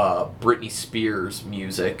Britney Spears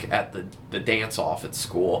music at the dance-off at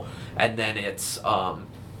school. And then it's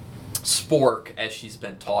Spork, as she's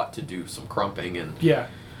been taught to do some crumping and that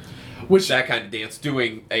kind of dance,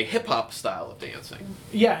 doing a hip-hop style of dancing.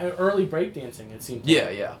 Yeah, early breakdancing, it seemed.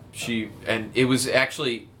 Yeah. And it was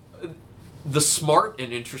actually the smart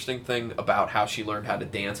and interesting thing about how she learned how to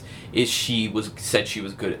dance is said she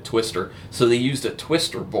was good at Twister, so they used a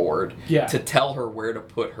Twister board to tell her where to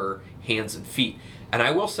put her hands and feet. And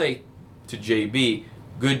I will say to JB,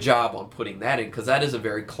 good job on putting that in, because that is a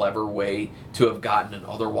very clever way to have gotten an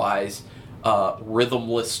otherwise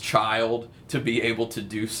rhythmless child to be able to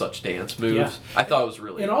do such dance moves. Yeah. I thought it was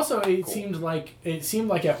really and also it cool. seemed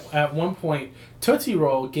like at one point Tootsie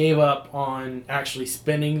Roll gave up on actually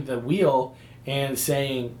spinning the wheel and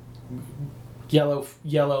saying yellow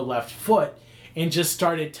left foot, and just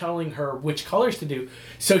started telling her which colors to do,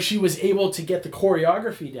 so she was able to get the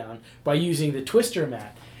choreography down by using the Twister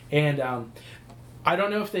mat. And I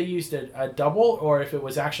don't know if they used a double or if it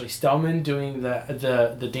was actually Stellman doing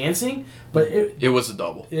the dancing, but it was a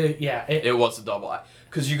double. It was a double,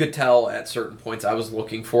 because you could tell at certain points. I was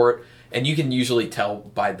looking for it, and you can usually tell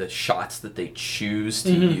by the shots that they choose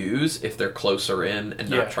to use if they're closer in and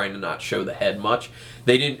not trying to not show the head much.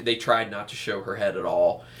 They tried not to show her head at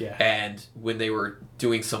all. Yeah. And when they were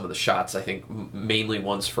doing some of the shots, I think mainly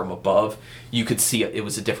ones from above, you could see it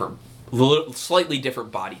was a slightly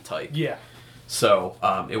different body type. Yeah. So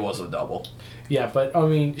it was a double. Yeah, but I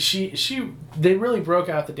mean, they really broke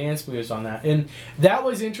out the dance moves on that, and that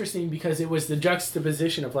was interesting because it was the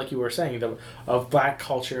juxtaposition of, like you were saying, of black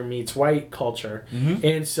culture meets white culture,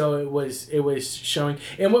 and so it was showing.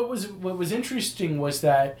 And what was interesting was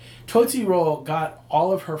that Tootsie Roll got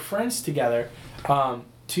all of her friends together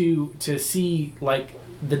to see like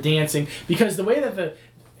the dancing, because the way that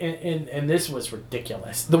and this was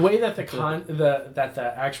ridiculous. The way that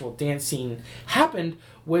the actual dance scene happened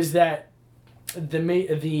was that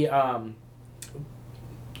the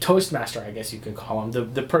Toastmaster, I guess you could call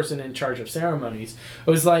him, the person in charge of ceremonies,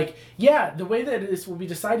 was like, yeah, the way that this will be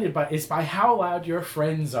decided is by how loud your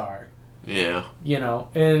friends are. Yeah. You know,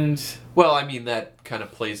 and well, I mean, that kind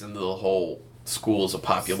of plays into the whole school as a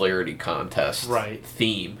popularity contest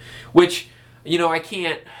theme, which, you know, I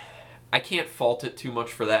can't fault it too much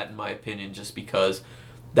for that, in my opinion, just because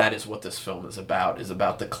that is what this film is about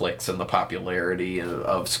the cliques and the popularity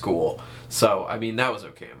of school. So, I mean, that was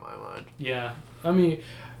okay in my mind. Yeah. I mean,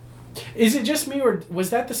 is it just me, or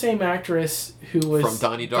was that the same actress who was... From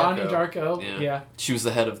Donnie Darko. Donnie Darko, yeah. She was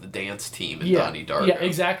the head of the dance team in Donnie Darko. Yeah,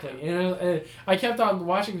 exactly. You know, I kept on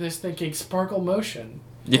watching this thinking, Sparkle Motion.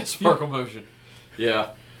 Yeah, Sparkle Motion.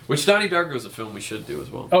 Yeah. Which Donnie Darko is a film we should do as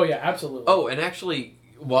well. Oh, yeah, absolutely. Oh, and actually,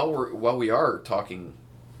 while we are talking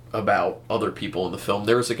about other people in the film,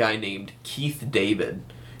 there's a guy named Keith David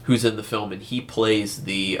who's in the film, and he plays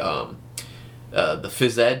the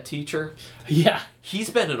phys ed teacher. Yeah.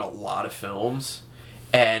 He's been in a lot of films,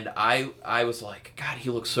 and I was like, God,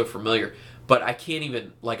 he looks so familiar. But I can't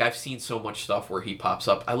even, like, I've seen so much stuff where he pops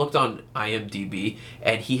up. I looked on IMDb,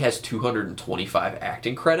 and he has 225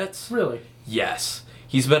 acting credits. Really? Yes.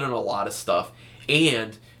 He's been in a lot of stuff,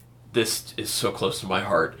 and this is so close to my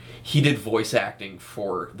heart. He did voice acting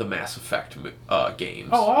for the Mass Effect games.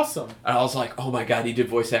 Oh, awesome. And I was like, oh my God, he did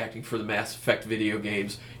voice acting for the Mass Effect video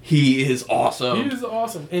games. He is awesome. He is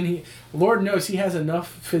awesome. And Lord knows he has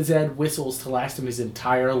enough phys ed whistles to last him his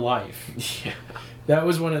entire life. Yeah. That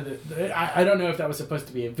was one of the... I don't know if that was supposed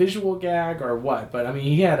to be a visual gag or what, but I mean,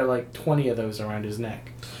 he had like 20 of those around his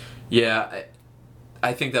neck. Yeah,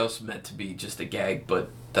 I think that was meant to be just a gag, but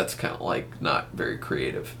that's kind of like not very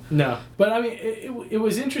creative. No, but I mean, it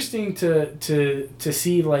was interesting to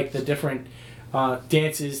see like the different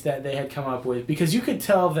dances that they had come up with, because you could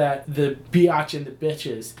tell that the biatch and the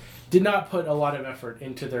bitches did not put a lot of effort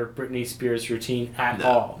into their Britney Spears routine at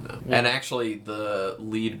all. No. Yeah. And actually, the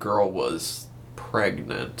lead girl was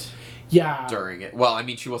pregnant. Yeah. During it. Well, I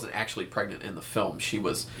mean, she wasn't actually pregnant in the film. She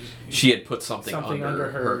had put something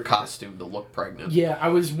under her costume to look pregnant. Yeah, I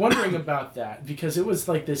was wondering about that, because it was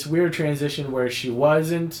like this weird transition where she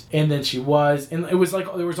wasn't, and then she was, and it was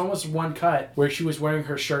like there was almost one cut where she was wearing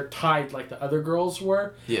her shirt tied like the other girls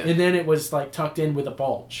were, and then it was like tucked in with a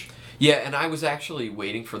bulge. Yeah, and I was actually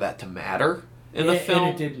waiting for that to matter in the film.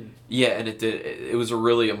 And it didn't. Yeah, and it did. It was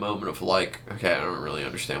really a moment of like, okay, I don't really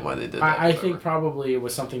understand why they did that. I think probably it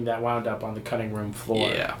was something that wound up on the cutting room floor.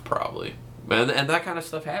 Yeah, probably. And that kind of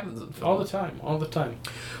stuff happens in film. All the time.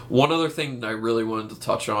 One other thing I really wanted to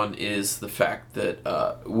touch on is the fact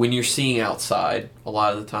that when you're seeing outside, a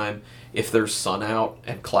lot of the time, if there's sun out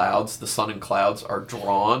and clouds, the sun and clouds are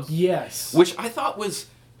drawn. Yes. Which I thought was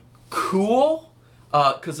cool,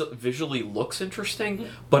 because it visually looks interesting,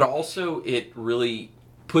 but also it really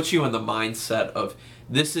puts you in the mindset of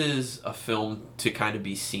this is a film to kind of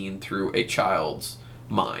be seen through a child's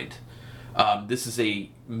mind. This is a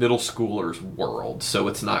middle schooler's world, so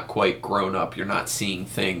it's not quite grown up. You're not seeing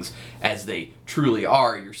things as they truly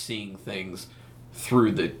are. You're seeing things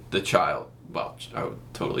through the child. Well,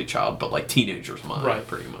 totally child, but like teenager's mind, right.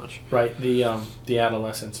 Pretty much. Right, the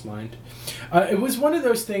adolescent's mind. It was one of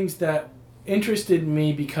those things that interested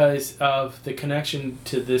me because of the connection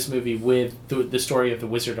to this movie with the story of the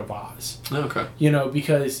Wizard of Oz. Okay. You know,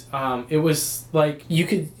 because it was like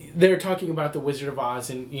they're talking about the Wizard of Oz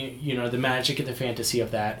and the magic and the fantasy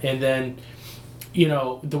of that, and then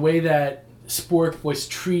the way that Spork was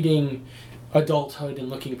treating adulthood and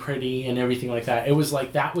looking pretty and everything like that. It was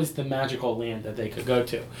like that was the magical land that they could go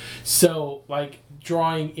to. So like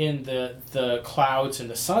drawing in the clouds and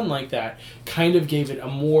the sun like that kind of gave it a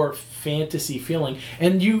more fantasy feeling.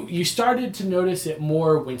 And you started to notice it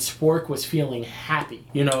more when Spork was feeling happy.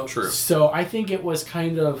 True. So I think it was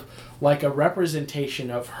kind of like a representation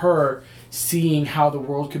of her seeing how the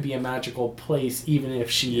world could be a magical place even if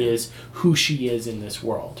she is who she is in this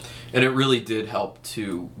world. And it really did help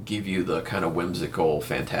to give you the kind of whimsical,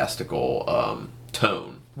 fantastical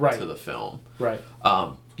tone to the film. Right.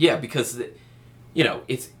 Yeah, because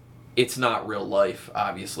it's not real life,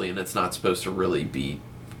 obviously, and it's not supposed to really be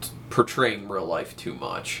portraying real life too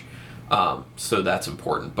much. So that's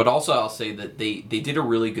important. But also I'll say that they did a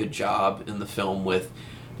really good job in the film with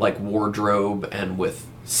like wardrobe and with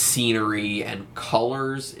scenery and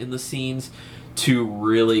colors in the scenes to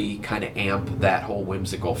really kind of amp that whole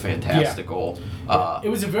whimsical, fantastical. It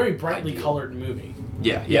was a very brightly ideal. Colored movie.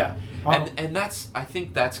 Yeah. And I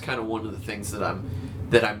think that's kind of one of the things that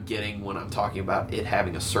I'm getting when I'm talking about it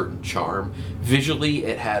having a certain charm. Visually,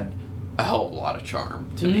 it had a hell of a lot of charm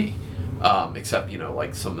to me. Except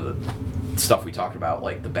like some of the stuff we talked about,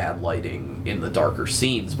 like the bad lighting in the darker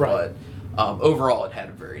scenes. Right. But overall, it had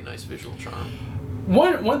a very nice visual charm.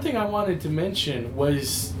 One thing I wanted to mention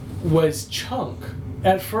was Chunk.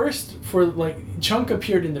 At first, Chunk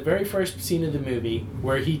appeared in the very first scene of the movie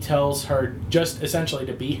where he tells her just essentially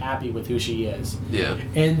to be happy with who she is. Yeah.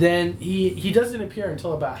 And then he doesn't appear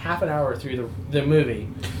until about half an hour through the movie.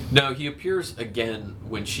 No, he appears again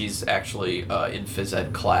when she's actually in phys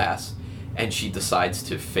ed class and she decides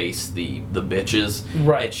to face the bitches.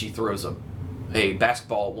 Right. And she throws a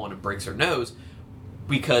basketball at one and breaks her nose.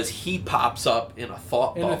 Because he pops up in a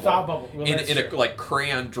thought bubble. In a thought bubble. Well, in a like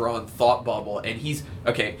crayon-drawn thought bubble. And he's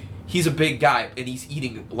a big guy, and he's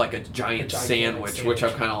eating like a giant sandwich, which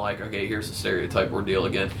I'm kind of like, okay, here's the stereotype ordeal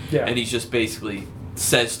again. Yeah. And he's just basically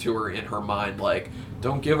says to her in her mind, like,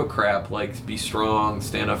 don't give a crap, like, be strong,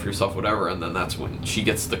 stand up for yourself, whatever. And then that's when she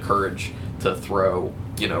gets the courage to throw,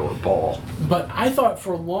 her ball. But I thought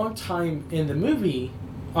for a long time in the movie...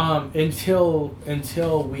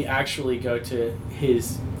 until we actually go to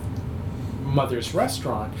his mother's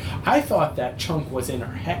restaurant, I thought that Chunk was in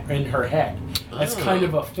her head as kind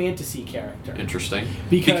of a fantasy character. Interesting.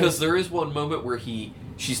 Because there is one moment where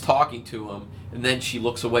she's talking to him, and then she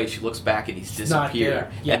looks away, she looks back, and he's disappeared.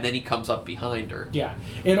 Yeah. And then he comes up behind her. Yeah.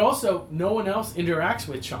 And also, no one else interacts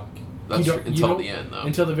with Chunk. That's true. Until the end, though.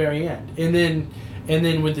 Until the very end. And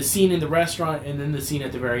then with the scene in the restaurant and then the scene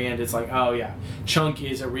at the very end, it's like, oh yeah, Chunk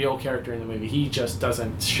is a real character in the movie. He just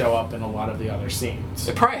doesn't show up in a lot of the other scenes.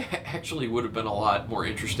 It probably actually would have been a lot more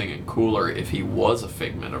interesting and cooler if he was a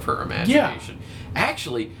figment of her imagination. Yeah.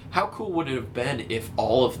 Actually, how cool would it have been if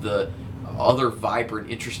all of the other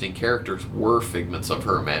vibrant, interesting characters were figments of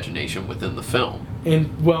her imagination within the film?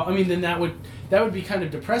 And, well, I mean, then that would be kind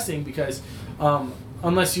of depressing because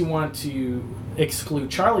unless you want to exclude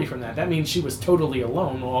Charlie from that means she was totally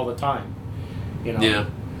alone all the time. Yeah.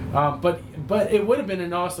 But it would have been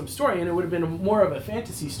an awesome story, and it would have been more of a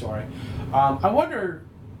fantasy story. I wonder.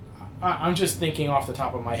 I'm just thinking off the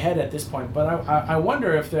top of my head at this point, but I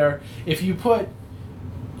wonder if you put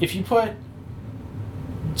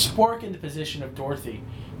Spork in the position of Dorothy,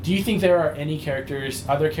 do you think there are any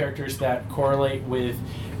other characters that correlate with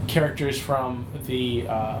characters from the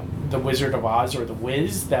Wizard of Oz or the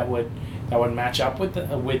Wiz that would match up with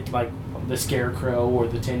like the Scarecrow or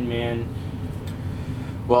the Tin Man?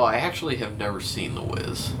 Well, I actually have never seen The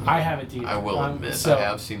Wiz. I haven't either. I will admit, I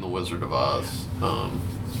have seen The Wizard of Oz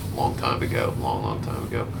long time ago.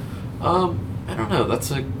 I don't know.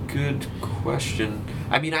 That's a good question.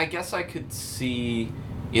 I mean, I guess I could see,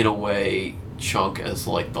 in a way, Chunk as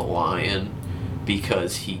like the lion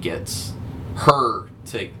because he gets her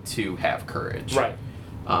to have courage. Right.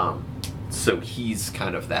 So he's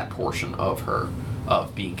kind of that portion of her,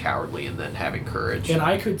 of being cowardly and then having courage. And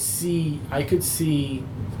I could see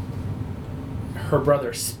her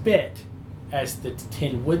brother Spit as the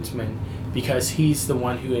Tin Woodsman because he's the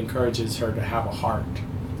one who encourages her to have a heart.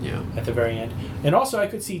 Yeah. At the very end. And also I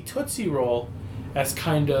could see Tootsie Roll as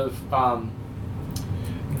kind of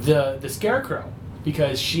the scarecrow,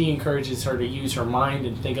 because she encourages her to use her mind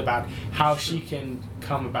and think about how she can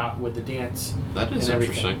come about with the dance. That is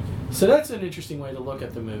interesting. So that's an interesting way to look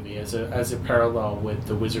at the movie as a parallel with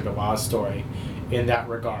the Wizard of Oz story in that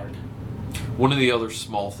regard. One of the other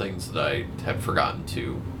small things that I had forgotten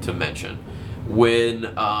to mention, when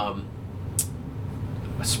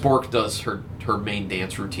Spork does her main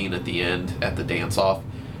dance routine at the end, at the dance-off,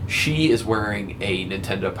 she is wearing a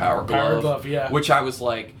Nintendo Power Glove. Power Glove, yeah. Which I was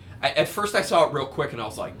like... at first I saw it real quick and I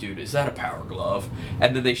was like, dude, is that a Power Glove?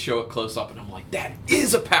 And then they show it close up and I'm like, that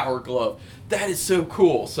is a Power Glove. That is so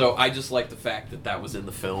cool. So I just like the fact that was in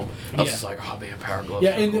the film. I was just like, oh man, Power Glove.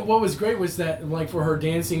 Yeah, and cool. what was great was that, like, for her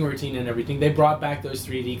dancing routine and everything, they brought back those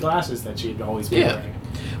 3D glasses that she had always been wearing.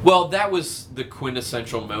 Well, that was the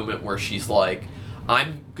quintessential moment where she's like,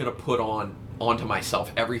 I'm going to put onto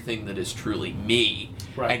myself everything that is truly me,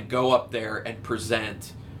 and go up there and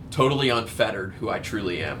present totally unfettered who I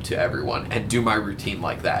truly am to everyone and do my routine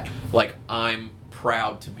like that. Like, I'm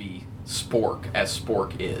proud to be Spork as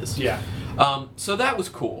Spork is. Yeah. So that was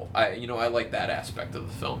cool. I like that aspect of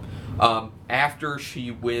the film. After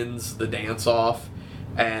she wins the dance-off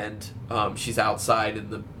and she's outside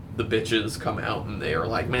and the bitches come out and they are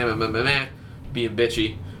like, meh, being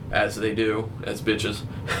bitchy, as they do, as bitches.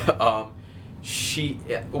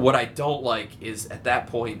 What I don't like is at that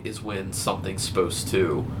point is when something's supposed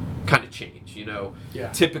to kind of change,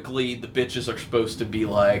 Yeah. Typically the bitches are supposed to be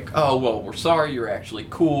like, oh, well, we're sorry, you're actually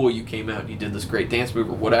cool, you came out and you did this great dance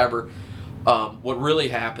move or whatever. What really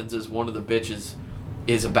happens is one of the bitches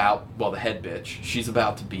is about, well, the head bitch, she's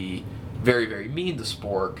about to be very, very mean to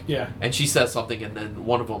Spork. Yeah. And she says something, and then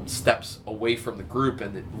one of them steps away from the group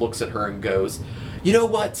and it looks at her and goes, you know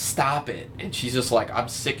what, stop it. And she's just like, I'm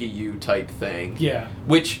sick of you type thing. Yeah.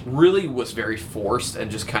 Which really was very forced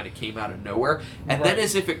and just kind of came out of nowhere. And then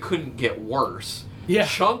as if it couldn't get worse,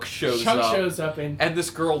 Chunk shows up and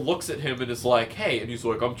this girl looks at him and is like, hey, and he's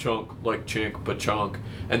like, I'm Chunk, like Chink, but Chunk.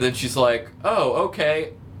 And then she's like, oh,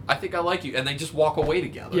 okay, I think I like you. And they just walk away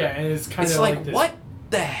together. Yeah, and it's kind of like this. What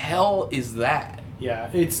the hell is that? Yeah,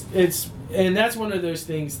 it's and that's one of those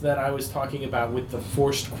things that I was talking about with the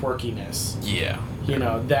forced quirkiness. Yeah.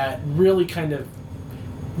 That really kind of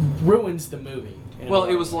ruins the movie. Well,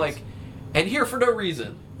 it was like, and here for no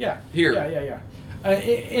reason. Yeah. Here. Yeah.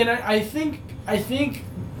 And I think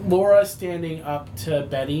Laura standing up to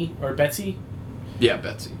Betsy. Yeah,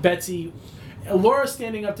 Betsy. Betsy. Laura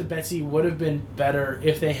standing up to Betsy would have been better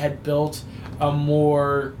if they had built a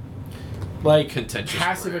more contentious,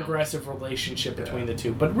 passive-aggressive relationship between the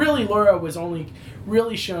two. But really, Laura was only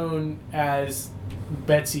really shown as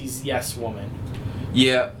Betsy's yes woman.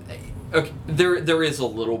 Yeah. Okay. There is a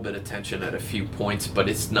little bit of tension at a few points, but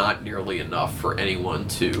it's not nearly enough for anyone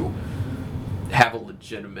to have a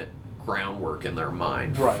legitimate groundwork in their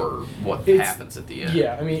mind for what happens at the end.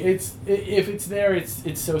 Yeah, I mean, if it's there,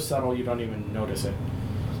 it's so subtle you don't even notice it.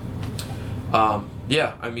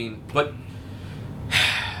 Yeah, I mean, but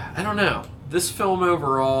I don't know. This film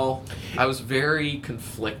overall, I was very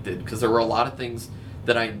conflicted because there were a lot of things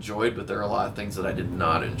that I enjoyed, but there are a lot of things that I did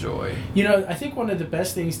not enjoy. I think one of the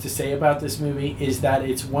best things to say about this movie is that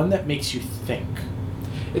it's one that makes you think.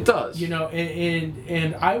 It does.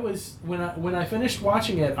 And I was when I finished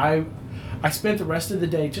watching it, I spent the rest of the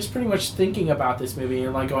day just pretty much thinking about this movie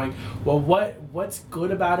and going, well, what's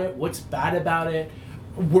good about it? What's bad about it?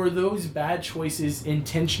 Were those bad choices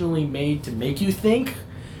intentionally made to make you think?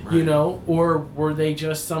 Right. Or were they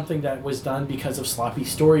just something that was done because of sloppy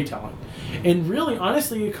storytelling? And really,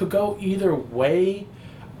 honestly, it could go either way.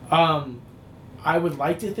 I would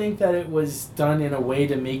like to think that it was done in a way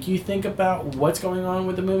to make you think about what's going on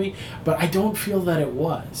with the movie, but I don't feel that it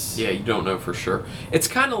was. Yeah, you don't know for sure. It's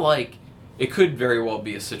kind of like, it could very well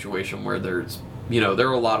be a situation where there's, there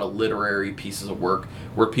are a lot of literary pieces of work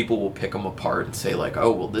where people will pick them apart and say like,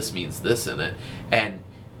 oh, well, this means this in it. And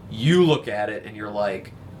you look at it and you're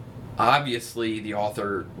like, obviously the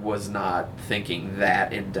author was not thinking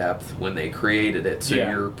that in depth when they created it, so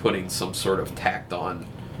you're putting some sort of tacked on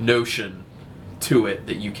notion to it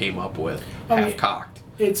that you came up with, half-cocked.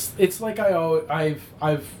 It's like I've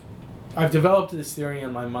developed this theory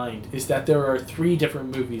in my mind, is that there are 3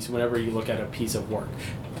 different movies whenever you look at a piece of work.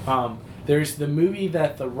 There's the movie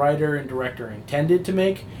that the writer and director intended to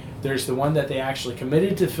make, there's the one that they actually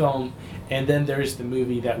committed to film, and then there's the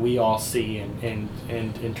movie that we all see and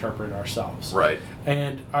interpret ourselves. Right.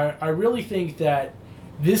 And I really think that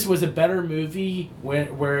this was a better movie when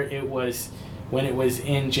it was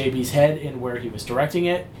in JB's head and where he was directing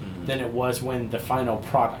it than it was when the final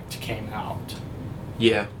product came out.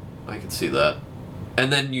 Yeah, I can see that.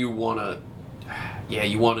 And then you want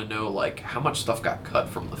to know like how much stuff got cut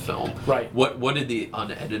from the film. Right. What did the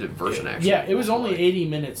unedited version actually? Yeah, it was look only like? 80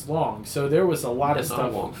 minutes long, so there was a lot of It's not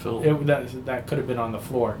stuff a long film. that could have been on the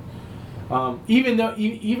floor. Even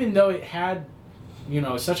though it had,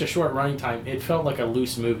 such a short running time, it felt like a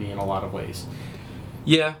loose movie in a lot of ways.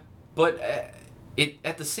 Yeah, but it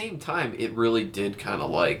at the same time it really did kind of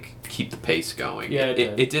like keep the pace going. Yeah,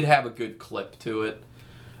 it did have a good clip to it.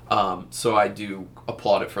 So I do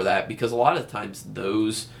applaud it for that, because a lot of times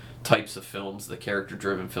those types of films, the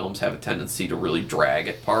character-driven films, have a tendency to really drag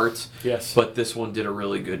at parts. Yes. But this one did a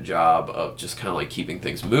really good job of just kind of like keeping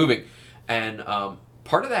things moving. And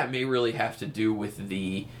part of that may really have to do with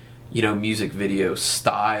the, music video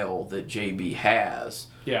style that JB has.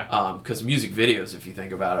 Yeah. Because music videos, if you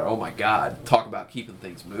think about it, oh my God, talk about keeping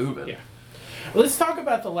things moving. Yeah. Let's talk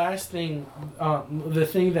about the last thing, the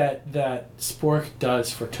thing that Spork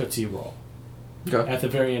does for Tootsie Roll Okay. at the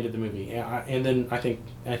very end of the movie, and then I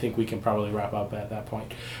think we can probably wrap up at that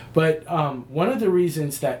point. But one of the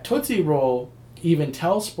reasons that Tootsie Roll even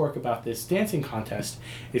tells Spork about this dancing contest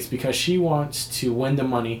is because she wants to win the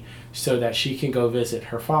money so that she can go visit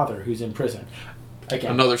her father, who's in prison.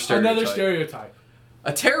 Again, Another stereotype. Another stereotype.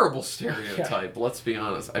 A terrible stereotype, let's be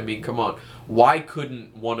honest. I mean, come on. Why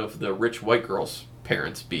couldn't one of the rich white girl's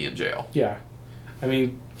parents be in jail? Yeah. I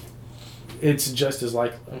mean, it's just as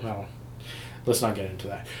like, well, let's not get into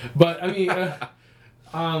that. But, I mean,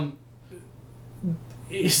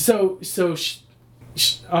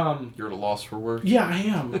 You're at a loss for words? yeah, I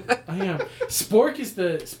am. Spork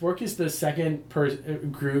is the second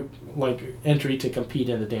group, like, entry to compete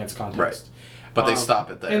in the dance contest. Right. But they stop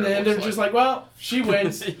it there. And then they're just like, well, she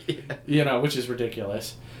wins. Yeah. Which is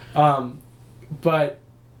ridiculous. But,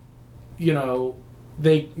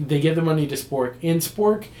 they give the money to Spork. And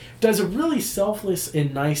Spork does a really selfless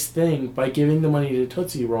and nice thing by giving the money to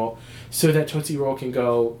Tootsie Roll so that Tootsie Roll can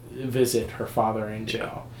go visit her father in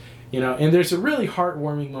jail. And there's a really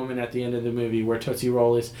heartwarming moment at the end of the movie where Tootsie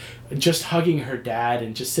Roll is just hugging her dad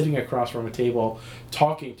and just sitting across from a table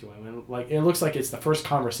talking to him. And like it looks like it's the first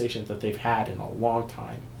conversation that they've had in a long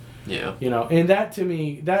time. Yeah. And that to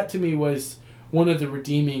me was one of the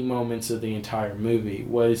redeeming moments of the entire movie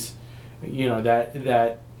was, that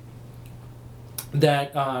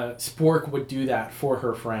Spork would do that for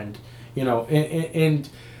her friend. And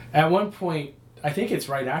at one point, I think it's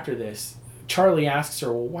right after this, Charlie asks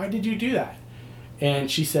her, well, why did you do that?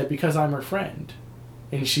 And she said, because I'm her friend.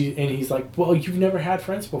 And he's like, well, you've never had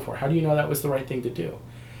friends before. How do you know that was the right thing to do?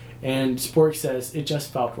 And Spork says, it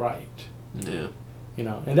just felt right. Yeah.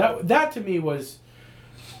 And that to me was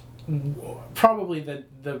probably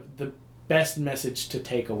the best message to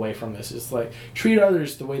take away from this is like, treat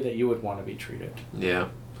others the way that you would want to be treated. Yeah.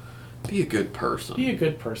 Be a good person. Be a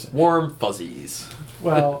good person. Warm fuzzies.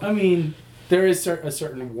 Well, I mean, there is a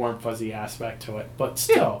certain warm fuzzy aspect to it, but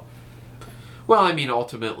still. Yeah. Well, I mean,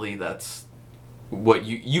 ultimately, that's what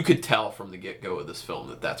you could tell from the get-go of this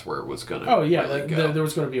film that's where it was going to Oh, yeah, really go. there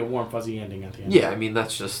was going to be a warm fuzzy ending at the end. Yeah, I mean,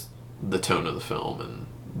 that's just the tone of the film and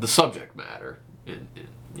the subject matter,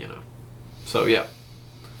 So, yeah.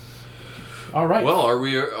 All right. Well, are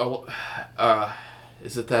we...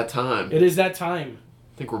 is it that time? It is that time.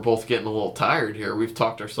 I think we're both getting a little tired here. We've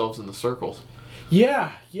talked ourselves into circles.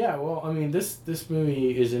 Yeah. Well, I mean, this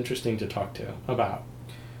movie is interesting to talk about.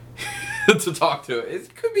 To talk to it.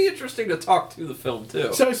 It could be interesting to talk to the film,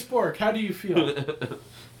 too. So, Spork, how do you feel?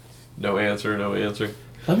 No answer.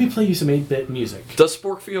 Let me play you some 8-bit music. Does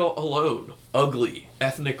Spork feel alone, ugly,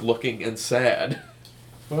 ethnic-looking, and sad?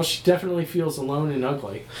 Well, she definitely feels alone and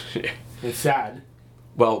ugly. Yeah. And sad.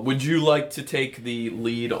 Well, would you like to take the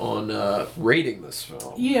lead on rating this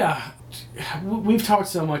film? Yeah. We've talked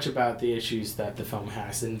so much about the issues that the film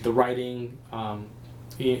has, and the writing,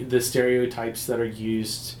 the stereotypes that are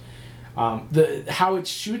used, how it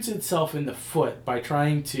shoots itself in the foot by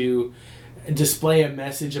trying to display a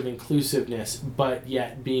message of inclusiveness, but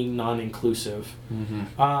yet being non-inclusive.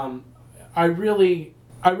 Mm-hmm. I really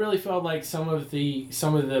felt like some of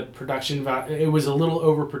the production it was a little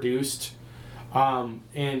overproduced,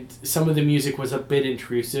 and some of the music was a bit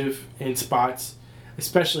intrusive in spots.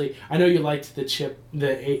 Especially, I know you liked the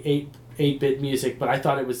 8-bit music, but I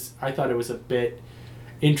thought it was a bit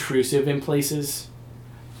intrusive in places.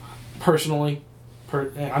 Personally,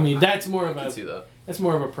 I mean that's more of I can see that. That's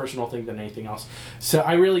more of a personal thing than anything else. So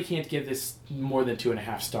I really can't give this more than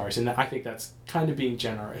 2.5 stars, and I think that's kind of being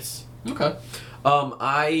generous. Okay.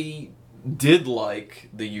 I did like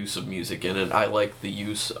the use of music in it. I like the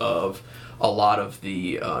use of a lot of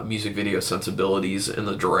the music video sensibilities and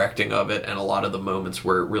the directing of it, and a lot of the moments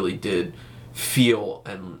where it really did feel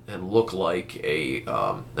and look like a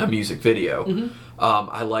music video.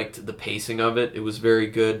 I liked the pacing of it. It was very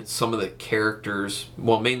good. Some of the characters,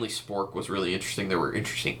 well, mainly Spork was really interesting. There were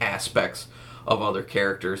interesting aspects of other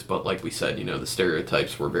characters, but like we said, the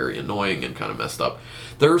stereotypes were very annoying and kind of messed up.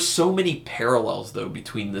 There are so many parallels, though,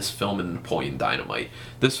 between this film and Napoleon Dynamite.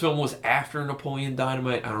 This film was after Napoleon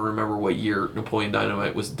Dynamite. I don't remember what year Napoleon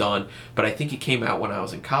Dynamite was done, but I think it came out when I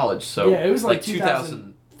was in college. So yeah, it was like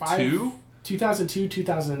 2002?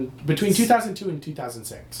 2002, between 2002 and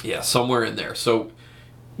 2006. Yeah, somewhere in there. So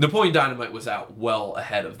Napoleon Dynamite was out well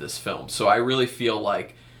ahead of this film. So I really feel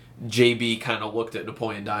like JB kind of looked at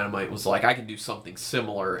Napoleon Dynamite and was like, I can do something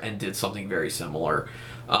similar, and did something very similar.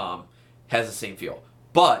 Has the same feel.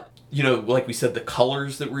 But, like we said, the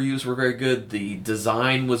colors that were used were very good. The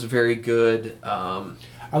design was very good. I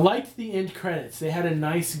liked the end credits. They had a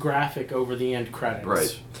nice graphic over the end credits.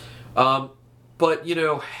 Right. But,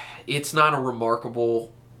 it's not a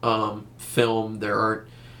remarkable film. There aren't,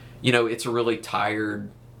 it's a really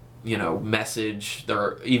tired, message.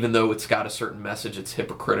 Even though it's got a certain message, it's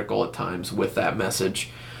hypocritical at times with that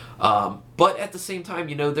message. But at the same time,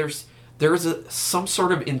 there's some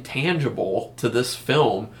sort of intangible to this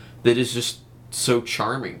film that is just so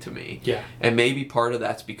charming to me. Yeah. And maybe part of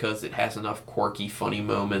that's because it has enough quirky, funny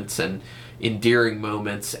moments and endearing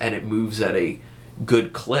moments, and it moves at a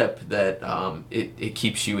good clip that it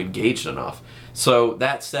keeps you engaged enough. So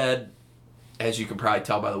that said, as you can probably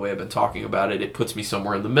tell by the way I've been talking about it, it puts me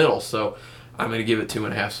somewhere in the middle. So I'm going to give it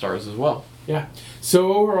 2.5 stars as well. Yeah.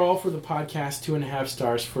 So overall for the podcast, 2.5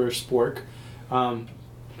 stars for Spork.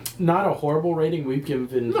 Not a horrible rating. We've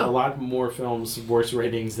given a lot more films worse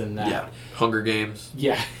ratings than that. Yeah. Hunger Games.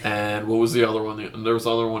 Yeah. And what was the other one? There was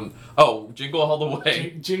the other one. Oh, Jingle All the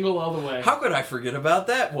Way. Jingle All the Way. How could I forget about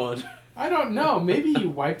that one? I don't know. Maybe you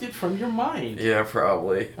wiped it from your mind. Yeah,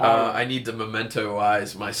 probably. I need to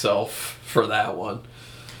memento-ize myself for that one.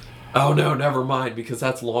 Oh, no, never mind, because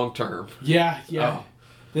that's long-term. Yeah. Oh.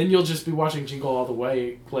 Then you'll just be watching Jingle All the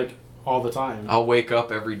Way, all the time. I'll wake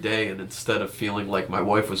up every day, and instead of feeling like my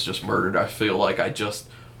wife was just murdered, I feel like I just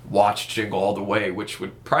watched Jingle All the Way, which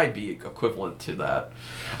would probably be equivalent to that.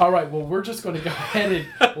 All right, well, we're just going to go ahead and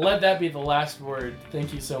let that be the last word.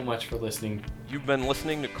 Thank you so much for listening. You've been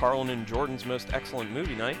listening to Carlin and Jordan's Most Excellent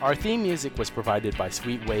Movie Night. Our theme music was provided by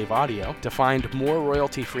Sweet Wave Audio. To find more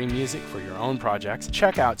royalty-free music for your own projects,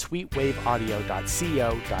 check out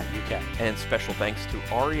sweetwaveaudio.co.uk. And special thanks to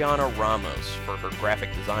Ariana Ramos for her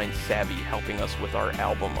graphic design savvy helping us with our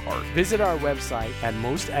album art. Visit our website at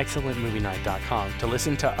mostexcellentmovienight.com to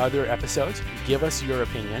listen to other episodes, give us your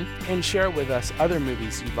opinion, and share with us other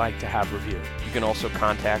movies you'd like to have reviewed. You can also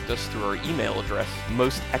contact us through our email address,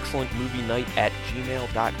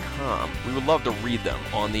 mostexcellentmovienight@gmail.com. We would love to read them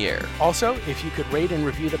on the air. Also, if you could rate and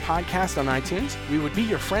review the podcast on iTunes, we would be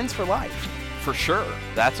your friends for life. For sure.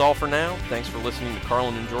 That's all for now. Thanks for listening to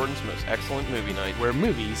Carlin and Jordan's Most Excellent Movie Night, where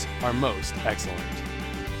movies are most excellent.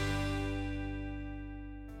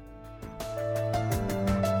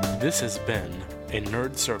 This has been a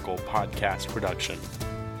Nerd Circle podcast production.